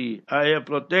identity, I have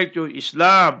to protect your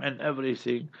Islam and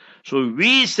everything. So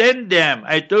we send them.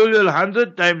 I told you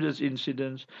 100 times this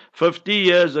incident. 50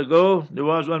 years ago, there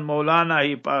was one Maulana,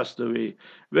 he passed away.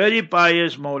 Very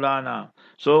pious Maulana.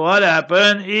 So what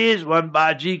happened is one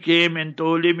Baji came and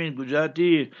told him in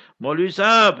Gujarati, Maulvi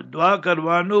Sahab, dua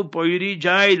karwanu, poiri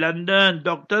jai, London,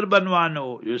 doctor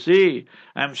banwanu. You see,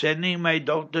 I'm sending my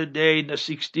doctor there in the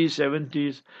 60s,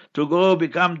 70s to go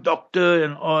become doctor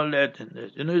and all that. And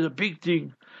that. You know, it's a big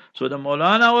thing. So the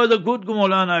Maulana was a good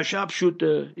Maulana,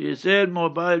 sharpshooter. He said,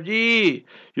 Maulvi,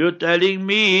 you're telling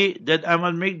me that I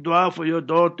must make dua for your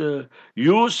daughter.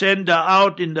 You send her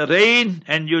out in the rain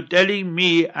and you're telling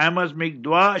me I must make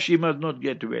dua, she must not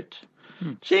get wet.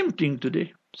 Same thing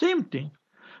today. Same thing.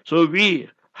 So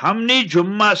how many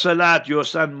Jummah Salat your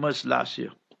son missed last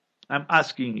year? I'm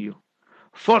asking you.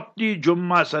 40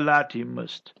 Jummah Salat he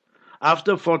missed.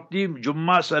 After 40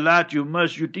 Jummah Salat you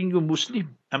missed, you think you're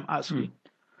Muslim? I'm asking.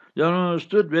 You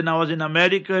understood? When I was in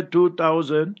America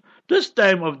 2000, this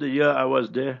time of the year I was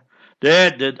there.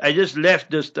 I just left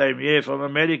this time here from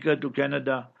America to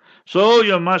Canada. So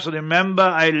you must remember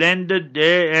I landed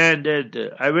there and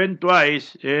I went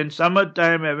twice. In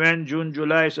summertime I went June,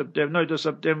 July, September. No, it was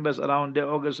September, around there,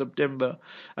 August, September.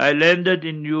 I landed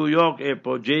in New York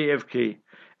Airport, JFK.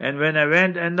 And when I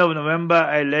went end of November,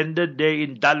 I landed there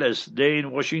in Dallas, there in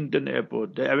Washington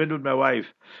Airport. I went with my wife.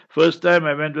 First time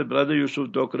I went with Brother Yusuf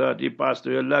Dokrat. He passed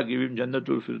away. Allah give him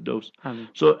Jannatul Firdaus.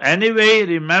 So anyway,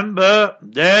 remember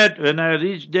that when I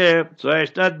reached there, so I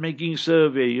start making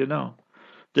survey, you know.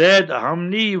 That how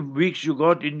many weeks you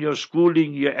got in your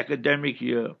schooling, your academic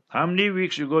year. How many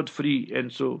weeks you got free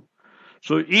and so.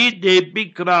 So each day,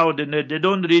 big crowd, and they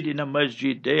don't read in a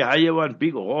masjid. They hire one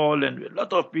big hall, and a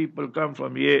lot of people come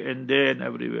from here and there and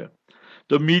everywhere.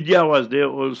 The media was there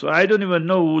also. I don't even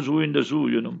know who's who in the zoo,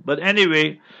 you know. But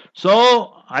anyway,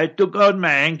 so I took out my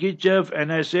handkerchief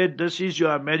and I said, this is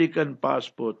your American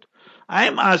passport.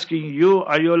 I'm asking you,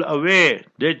 are you all aware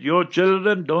that your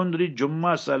children don't read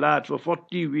Jummah Salat for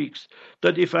 40 weeks,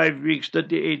 35 weeks,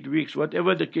 38 weeks,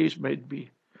 whatever the case might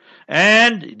be?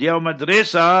 And their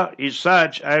madrasa is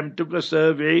such, I took a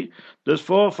survey, there's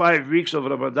 4 or 5 weeks of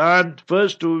Ramadan,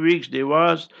 first 2 weeks there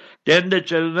was, then the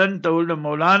children told the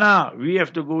Maulana, we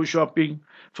have to go shopping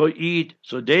for Eid.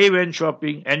 So they went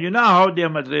shopping, and you know how their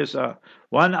madrasa,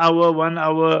 1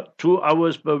 hour, 2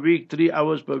 hours per week, 3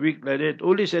 hours per week, like that,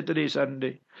 only Saturday,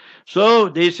 Sunday. So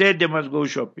they said they must go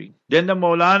shopping. Then the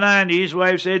Maulana and his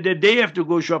wife said that they have to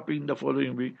go shopping the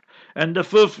following week. And the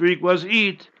 5th week was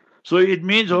Eid. So it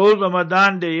means whole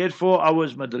Ramadan they had 4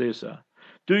 hours madrasa.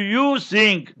 Do you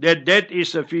think that that is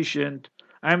sufficient?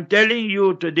 I'm telling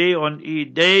you today on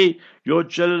Eid Day, your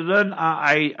children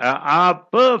are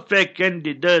perfect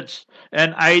candidates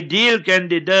and ideal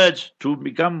candidates to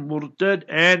become murtad,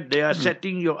 and they are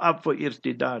setting you up for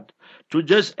irtidad, to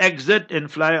just exit and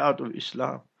fly out of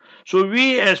Islam. So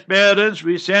we as parents,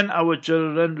 we send our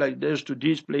children like this to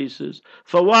these places.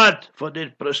 For what? For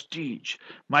their prestige.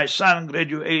 My son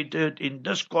graduated in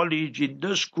this college, in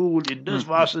this school, in this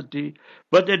varsity.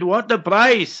 But at what a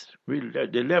price?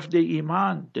 They left the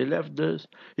iman. They left this.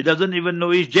 He doesn't even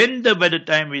know his gender by the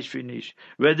time he's finished.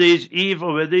 Whether he's Eve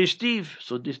or whether he's Steve.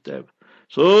 So this type.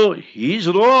 So he's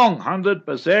wrong,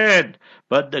 100%.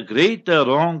 But the greater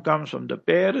wrong comes from the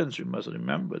parents. You must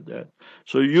remember that.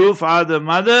 So you, father,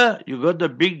 mother, you got the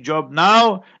big job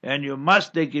now, and you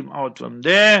must take him out from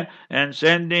there and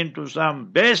send him to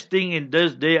some best thing in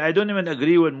this day. I don't even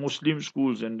agree with Muslim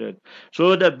schools and that.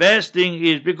 So the best thing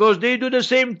is, because they do the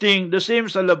same thing, the same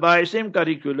syllabi, same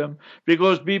curriculum,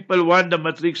 because people want the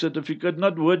matric certificate,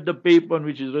 not with the paper on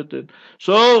which is written.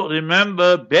 So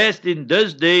remember, best in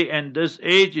this day and this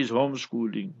age is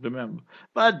homeschooling, remember.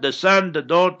 But the son, the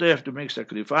daughter have to make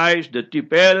sacrifice, the two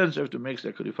parents have to make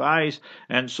sacrifice,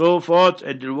 and so forth,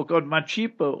 and it'll work out much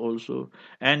cheaper also.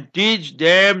 And teach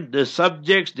them the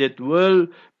subjects that will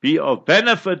be of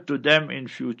benefit to them in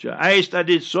future. I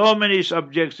studied so many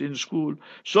subjects in school,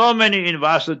 so many in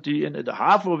varsity, and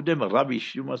half of them are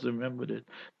rubbish. You must remember that.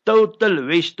 Total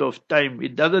waste of time.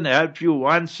 It doesn't help you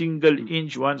one single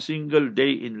inch, one single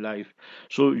day in life.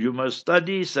 So you must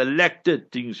study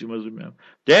selected things, you must remember.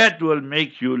 That will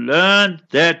make you learn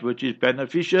that which is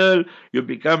beneficial. You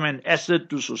become an asset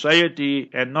to society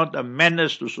and not a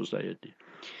menace to society.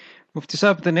 Mufti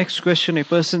Saab, the next question, a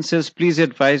person says, please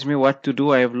advise me what to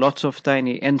do. I have lots of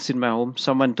tiny ants in my home.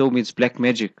 Someone told me it's black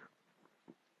magic.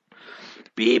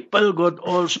 People got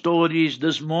all stories.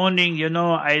 This morning,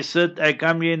 I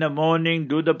come here in the morning,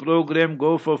 do the program,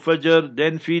 go for Fajr,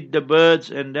 then feed the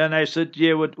birds, and then I sit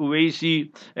here with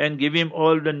Uwaisi and give him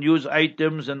all the news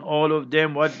items and all of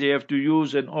them, what they have to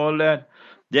use and all that.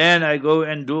 Then I go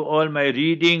and do all my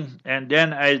reading, and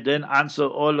then I answer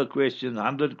all the questions,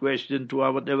 100 questions, to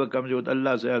whatever comes with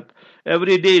Allah's help.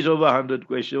 Every day is over 100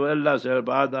 questions. With Allah's help,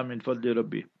 Adam min fadli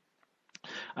Rabbi.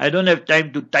 I don't have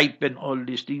time to type and all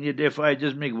these things, therefore I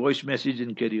just make voice message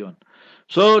and carry on.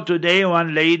 So today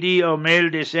one lady or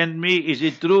male, they sent me, is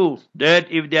it true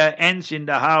that if there are ants in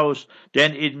the house,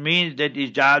 then it means that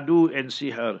it's jadoo and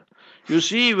sihr? You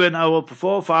see, when our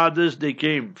forefathers, they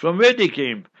came, from where they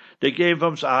came? They came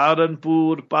from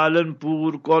Saharanpur,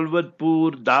 Palanpur,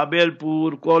 Kolwatpur,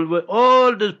 Dabelpur, Kolwat,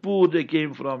 all this pur they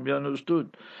came from, you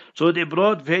understood? So they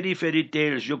brought fairy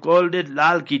tales. You called it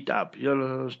Lal Kitab, you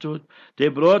understood? They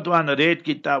brought one red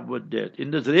kitab with that. In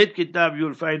this red kitab,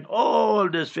 you'll find all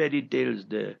these fairy tales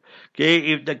there.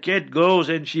 Okay, if the cat goes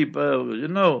and she,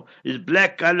 is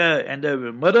black color and the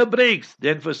mirror breaks,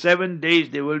 then for 7 days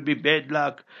there will be bad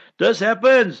luck. This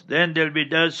happens, then there'll be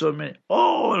so many,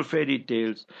 all fairy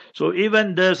tales. So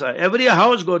even this, every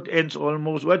house got ants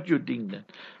almost. What you think then?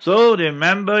 So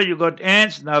remember, you got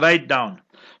ants, now write down.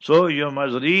 So you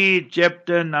must read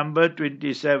chapter number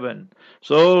 27.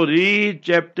 So read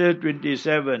chapter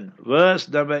 27, verse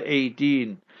number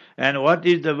 18. And what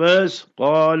is the verse?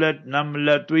 قَالَتْ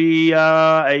نَمْلَةُ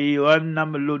يَا أَيُّهَا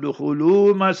النَّمْلُ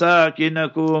ادْخُلُوا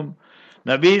مَسَاكِنَكُمْ.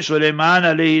 Nabi Sulaiman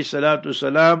alayhi salatu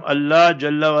salam, Allah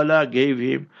Jalla wala gave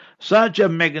him such a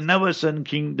magnificent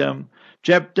kingdom.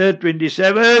 Chapter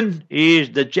 27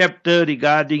 is the chapter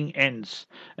regarding ants.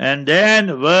 And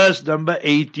then verse number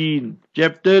 18.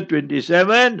 Chapter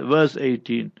 27, verse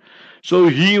 18. So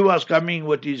he was coming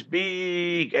with his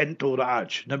big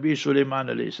entourage, Nabi Sulaiman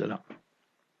alayhi salam.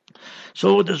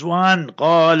 So this one,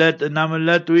 قالت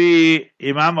نملة,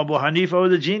 Imam Abu Hanifa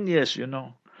was a genius,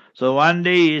 So one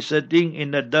day he's sitting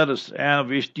in the dars of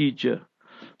his teacher.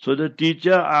 So the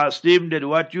teacher asked him that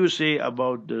what you say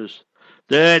about this.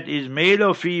 That is male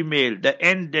or female? The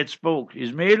ant that spoke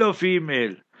is male or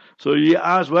female? So he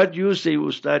asked, what you say,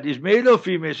 Ustad, is male or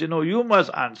female? So, no, you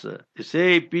must answer. They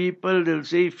say, people, they'll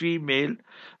say female,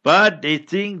 but they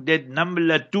think that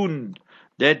namlatun,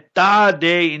 that ta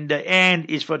there in the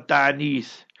end is for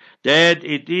tanis, that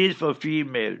it is for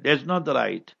female. That's not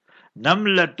right.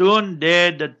 Namlatun,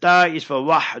 there the ta is for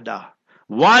wahda.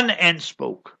 One ant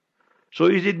spoke. So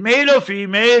is it male or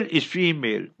female? It's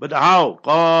female. But how?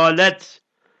 Qalat.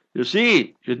 You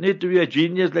see, you need to be a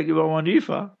genius like Imam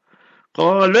Hanifa.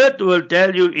 Qalat will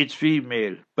tell you it's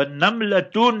female. But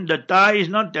namlatun, the ta is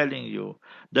not telling you.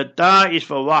 The ta is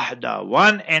for wahda.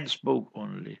 One ant spoke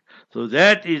only. So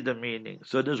that is the meaning.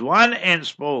 So this one ant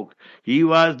spoke. He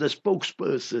was the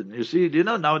spokesperson. You see,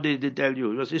 nowadays they tell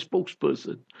you he was a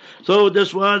spokesperson. So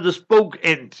this was the spoke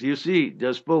ant. You see,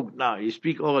 the spoke now. He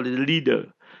speak all, the leader.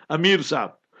 Amir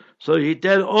Sahib. So he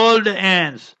tell all the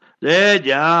ants, That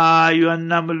Ya ayyuhan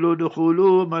namlu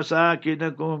dukhulu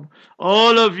masakinakum.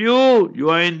 All of you,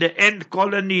 you are in the ant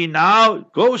colony now.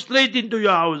 Go straight into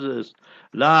your houses.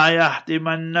 لا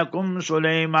يحتمنكم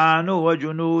سليمان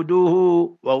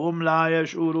وجنوده وهم لا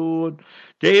يشعرون.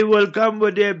 They will come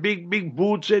with their big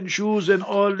boots and shoes and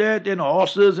all that and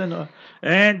horses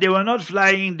and they were not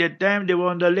flying that time. They were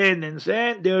on the land and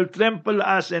sand. They will trample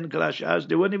us and crush us.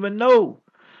 They won't even know.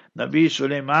 Nabi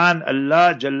Sulaiman,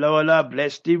 Allah Jalla wala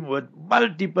blessed him with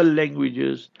multiple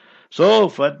languages. So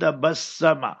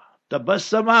fatabassama,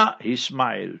 tabassama, he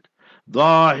smiled.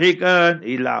 Dhahikan,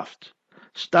 he laughed.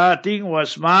 Starting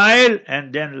was smile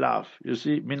and then laugh. You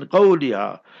see, min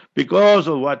qawliha, because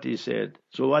of what he said.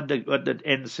 So what that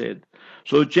end said.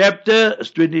 So chapter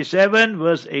 27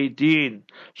 verse 18.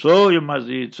 So you must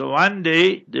read. So one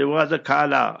day there was a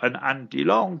khala, an auntie,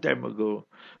 long time ago.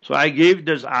 So I gave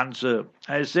this answer.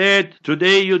 I said,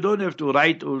 today you don't have to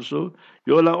write also.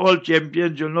 You all are all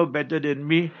champions. You know better than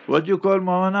me. What do you call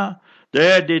Mohana?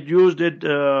 There they use that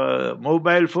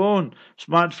mobile phone,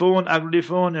 smartphone, ugly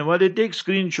phone, and what they take?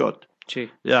 Screenshot. Chi.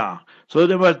 Yeah. So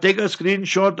they must take a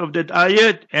screenshot of that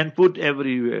ayat and put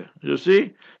everywhere. You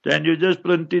see? Then you just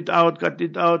print it out, cut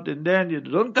it out, and then you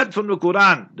don't cut from the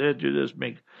Quran. That you just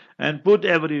make. And put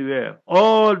everywhere.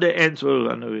 All the ants will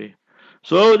run away.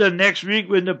 So the next week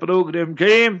when the program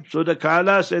came, so the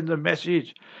Kala sent a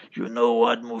message. You know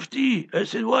what, Mufti? I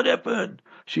said, what happened?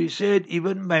 She said,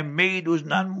 even my maid who's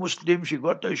non-Muslim, she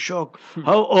got a shock.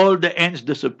 How all the ants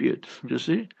disappeared. You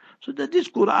see? So that is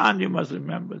Quran, you must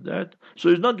remember that. So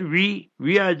it's not we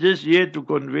are just here to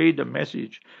convey the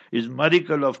message. It's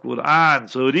miracle of Quran.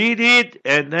 So read it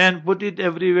and then put it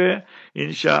everywhere.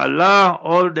 Inshallah,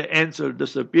 all the ants will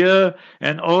disappear.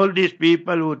 And all these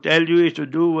people who tell you is to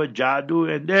do with jadoo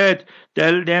and that,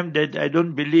 tell them that I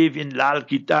don't believe in Lal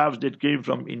Kitabs that came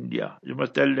from India. You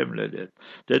must tell them like that.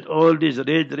 That all these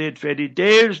red fairy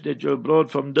tales that you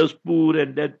brought from this poor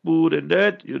and that,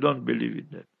 you don't believe in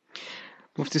that.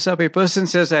 Mufti Saab, a person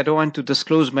says, I don't want to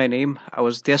disclose my name. I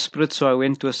was desperate, so I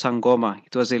went to a Sangoma.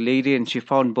 It was a lady and she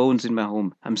found bones in my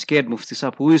home. I'm scared, Mufti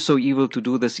Saab. Who is so evil to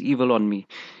do this evil on me?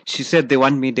 She said they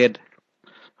want me dead.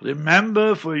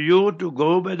 Remember, for you to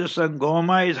go by the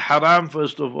Sangoma is haram,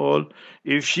 first of all.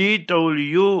 If she told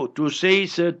you to say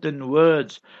certain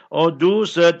words or do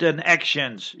certain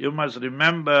actions, you must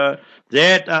remember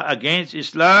that are against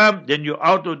Islam, then you're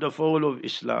out of the fold of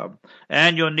Islam.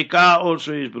 And your nikah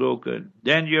also is broken.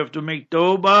 Then you have to make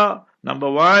tawbah.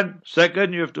 Number one.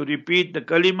 Second, you have to repeat the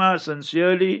kalima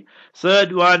sincerely.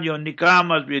 Third one, your nikah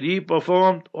must be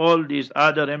reperformed. All these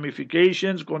other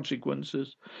ramifications,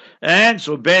 consequences. And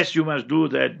so best you must do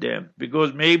that then.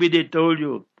 Because maybe they told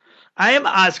you. I am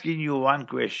asking you one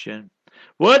question.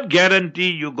 What guarantee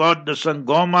you got the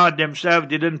Sangoma themselves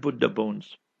didn't put the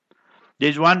bones?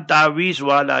 There's one Tawiz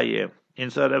Wala here in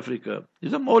South Africa.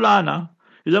 He's a Maulana.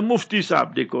 He's a Mufti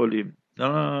Saab, they call him.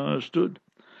 Understood?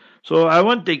 So I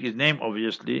won't take his name,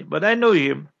 obviously, but I know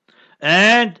him.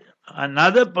 And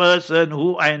another person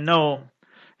who I know,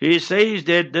 he says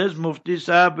that this Mufti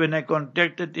Saab, when I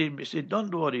contacted him, he said,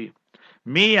 don't worry.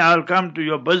 Me, I'll come to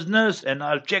your business and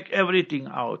I'll check everything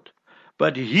out.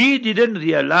 But he didn't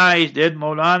realize that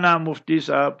Maulana Mufti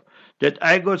Saab, that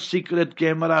I got secret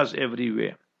cameras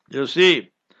everywhere. You see?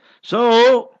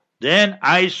 So then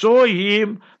I saw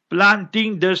him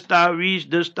planting this taweez,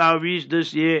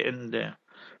 this here and there.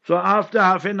 So after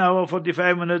half an hour,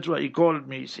 45 minutes, he called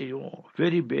me. He said, oh,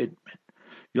 very bad,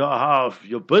 man.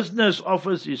 Your business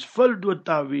office is filled with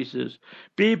taweezes.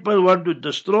 People want to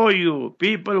destroy you.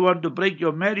 People want to break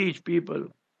your marriage, people.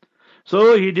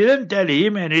 So he didn't tell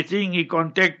him anything. He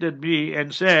contacted me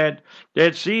and said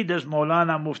that, see this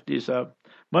Maulana Mufti Sahib.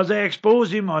 Must I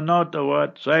expose him or not or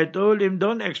what? So I told him,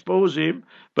 don't expose him,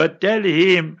 but tell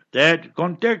him that,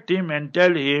 contact him and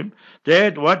tell him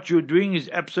that what you're doing is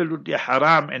absolutely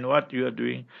haram and what you are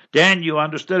doing. Then you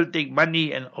want to still take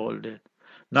money and all that.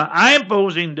 Now I'm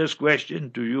posing this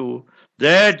question to you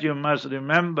that you must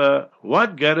remember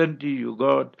what guarantee you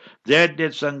got that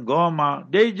Sangoma,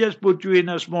 they just put you in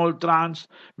a small trance,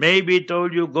 maybe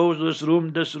told you go to this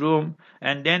room,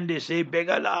 and then they say,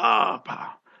 Begala,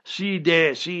 see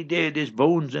there, there's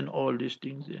bones and all these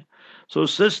things there. So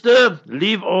sister,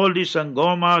 leave all these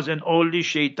sangomas and all this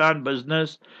shaitan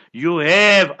business. You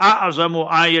have a'azamu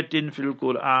ayatin fil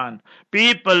Quran.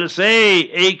 People say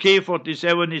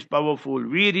AK-47 is powerful.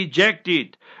 We reject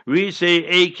it. We say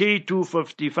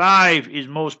AK-255 is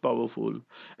most powerful.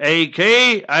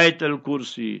 AK, Ayat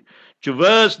al-Kursi.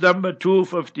 verse number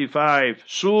 255,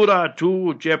 Surah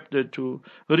 2, chapter 2.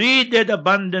 Read that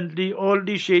abundantly, all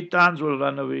the shaitans will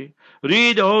run away.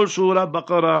 Read the whole Surah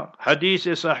Baqarah, Hadith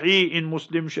Sahih in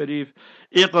Muslim Sharif.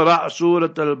 اقرأ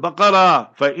سورة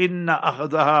البقرة فإن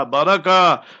أخذها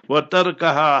بركة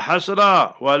وتركها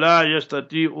حسرة ولا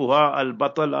يستطيعها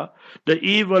البطلة. The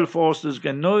evil forces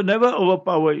can never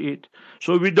overpower it.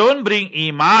 So we don't bring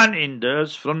Iman in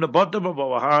this from the bottom of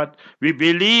our heart. We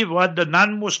believe what the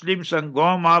non-Muslim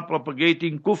Sangam are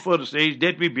propagating kufr says,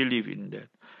 that we believe in that.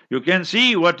 You can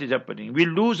see what is happening. We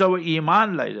lose our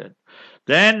Iman like that.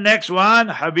 Then next one,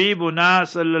 Habibuna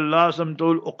sallallahu alaihi wasallam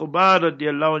told Uqba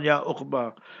radiyallahu anhu, ya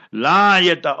Uqba, la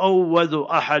yata'awwadhu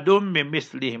ahadum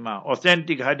bimithlihima.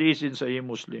 Authentic hadith in Sahih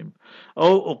Muslim.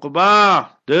 Oh Uqba,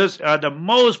 these are the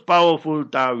most powerful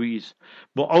ta'weez.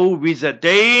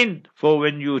 Mu'awwizatain, for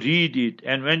when you read it,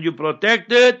 and when you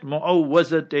protect it,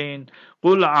 mu'awwizatain.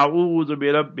 قُلْ أَعُوذُ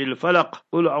بِرَبِّ الْفَلَقِ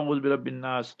قُلْ أَعُوذُ بِرَبِّ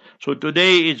النَّاسِ. So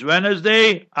today is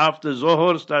Wednesday. After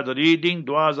Zohar, start reading.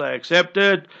 Du'as are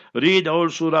accepted. Read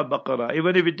all Surah Baqarah.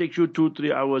 Even if it takes you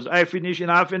 2-3 hours. I finish in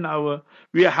half an hour.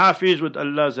 We are hafiz with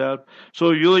Allah's help.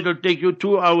 So it will take you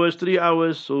 2 hours, 3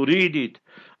 hours. So read it.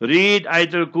 Read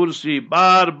Ayatul Kursi,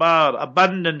 bar,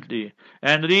 abundantly.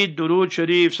 And read Durood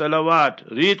Sharif, Salawat.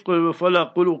 Read Qul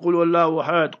Falaq, Qul Allahu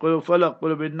Ahad, Qul Falaq,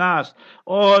 Qul bin Nas.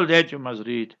 All that you must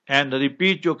read. And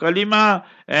repeat your kalima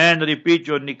and repeat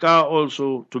your nikah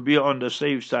also to be on the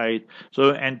safe side.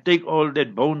 So, and take all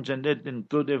that bones and that and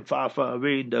throw them far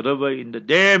away in the river, in the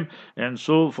dam, and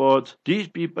so forth. These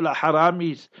people are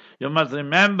haramis. You must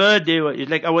remember, it's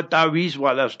like our Taweez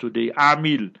walas today,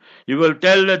 Amil. You will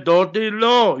tell the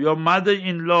daughter-in-law, your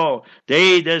mother-in-law,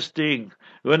 this thing.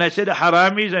 When I say the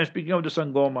haramis, I'm speaking of the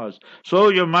sangomas. So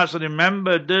you must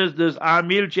remember this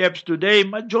Amil chaps today,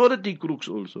 majority crooks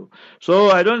also.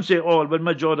 So I don't say all, but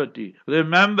majority.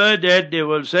 Remember that they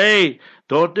will say,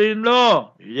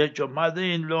 daughter-in-law, yet your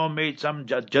mother-in-law made some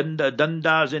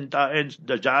dandas and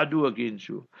the jadoo against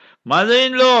you.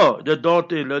 Mother-in-law, the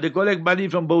daughter-in-law, they collect money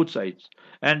from both sides.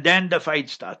 And then the fight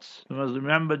starts. You must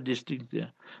remember these things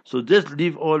there. So just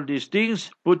leave all these things,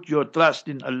 put your trust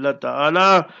in Allah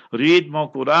Ta'ala, read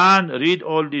more Quran, read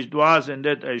all these du'as and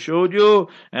that I showed you,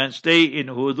 and stay in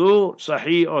hudu.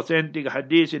 Sahih authentic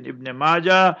hadith in Ibn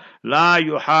Majah, La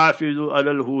yuhafizu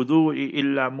alal hudu'i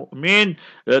illa mu'min.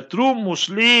 A true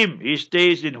Muslim, he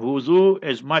stays in hudu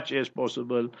as much as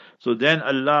possible. So then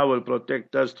Allah will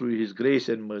protect us through His grace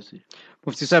and mercy.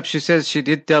 Mufti Sahib, she says she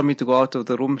did tell me to go out of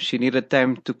the room. She needed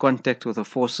time to contact with the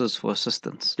forces for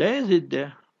assistance. There is it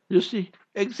there. You see,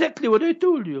 exactly what I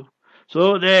told you.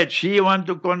 So that she want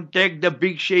to contact the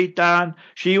big shaitan,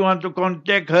 she want to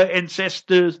contact her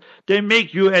ancestors, they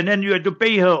make you, and then you have to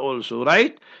pay her also,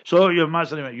 right? So you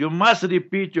must remember, you must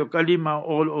repeat your kalima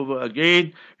all over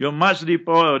again, you must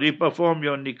reperform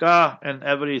your nikah and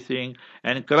everything,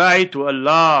 and cry to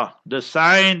Allah, the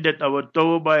sign that our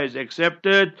tawbah is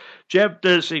accepted.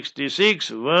 Chapter 66,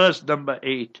 verse number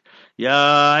 8.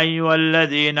 Ya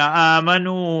ayyuhalladhina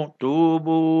amanu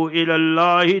tubu ila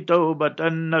Allahi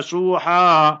tawbatan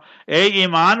nasuha. Ey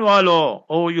iman walo,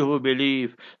 O you who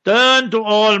believe, turn to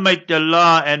Almighty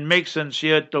Allah and make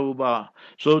sincere tawbah.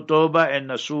 So tawbah and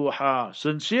nasuha,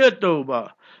 sincere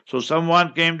tawbah. So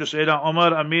someone came to Sayyidina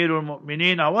Umar, Amirul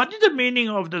Mu'mineen, what is the meaning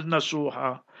of this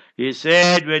nasuha? He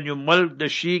said, when you milk the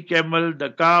she-camel, the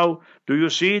cow, do you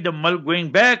see the milk going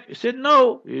back? He said,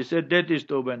 no. He said, that is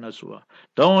Tawbah Nasuha.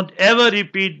 Don't ever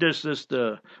repeat this,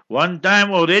 sister. One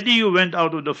time already you went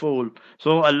out of the fold.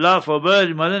 So Allah forbid,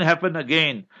 it mustn't happen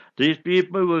again. These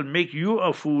people will make you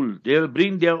a fool. They'll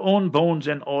bring their own bones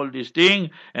and all these things,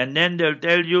 and then they'll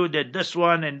tell you that this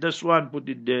one and this one, put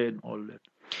it there and all that.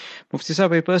 Mufti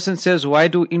Sahib, a person says, why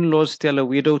do in-laws tell a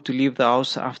widow to leave the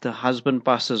house after husband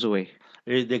passes away?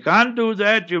 If they can't do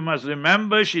that, you must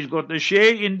remember she's got a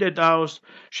share in that house.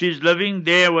 She's living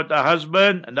there with her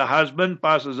husband, and the husband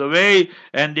passes away,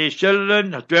 and the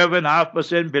children,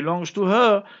 12.5% belongs to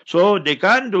her. So they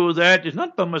can't do that. It's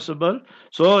not permissible.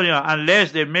 So,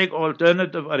 unless they make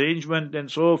alternative arrangement and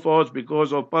so forth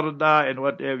because of parda and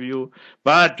what have you.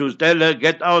 But to tell her,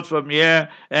 get out from here,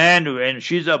 and when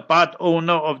she's a part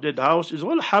owner of that house, it's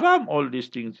all haram, all these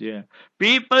things here.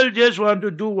 People just want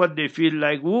to do what they feel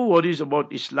like. Who worries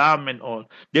about Islam and all?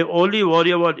 They only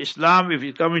worry about Islam if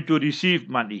it's coming to receive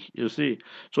money, you see.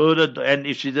 So that, and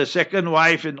if she's a second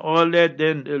wife and all that,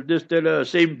 then they'll just tell her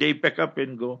same day, pack up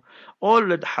and go. All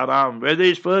that haram. Whether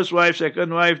it's first wife,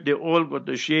 second wife, they all got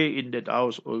a share in that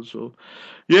house also.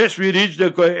 Yes, we reached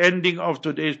the ending of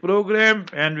today's program,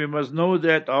 and we must know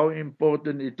that how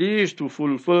important it is to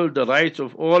fulfill the rights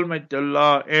of Almighty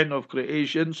Allah and of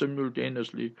creation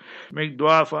simultaneously. Make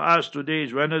dua for us. Today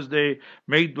is Wednesday.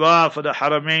 Make dua for the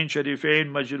Haramain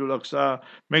Sharifain, Masjid al-Aqsa.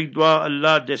 Make dua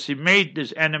Allah decimate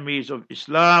these enemies of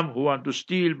Islam who want to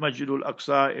steal Masjid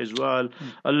al-Aqsa as well.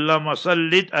 Allahumma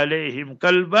sallit alayhim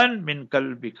kalban min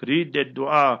kalbik. Read that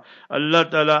dua. Allah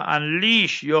Ta'ala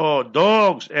unleash your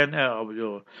dogs and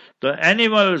the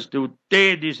animals to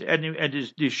tear these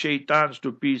shaitans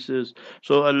to pieces.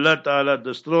 So Allah Ta'ala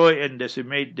destroy and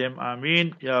decimate them.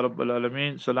 Ameen. Ya Rabbal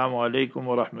Alameen. Assalamu alaikum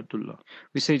wa rahmatullah.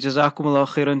 We say Jazakumullah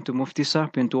khairan to Mufti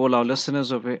Sahib and to all our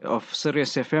listeners of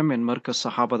Sirius FM and Markaz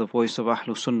Sahaba, the voice of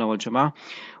Ahlus Sunnah wal Jama'ah.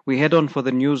 We head on for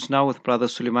the news now with Brother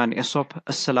Suleiman Esop.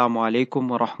 Assalamu alaikum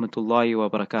wa rahmatullahi wa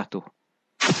barakatuh.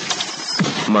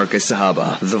 Markaz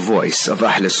Sahaba, the voice of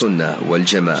Ahlus Sunnah wal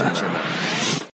Jama'ah.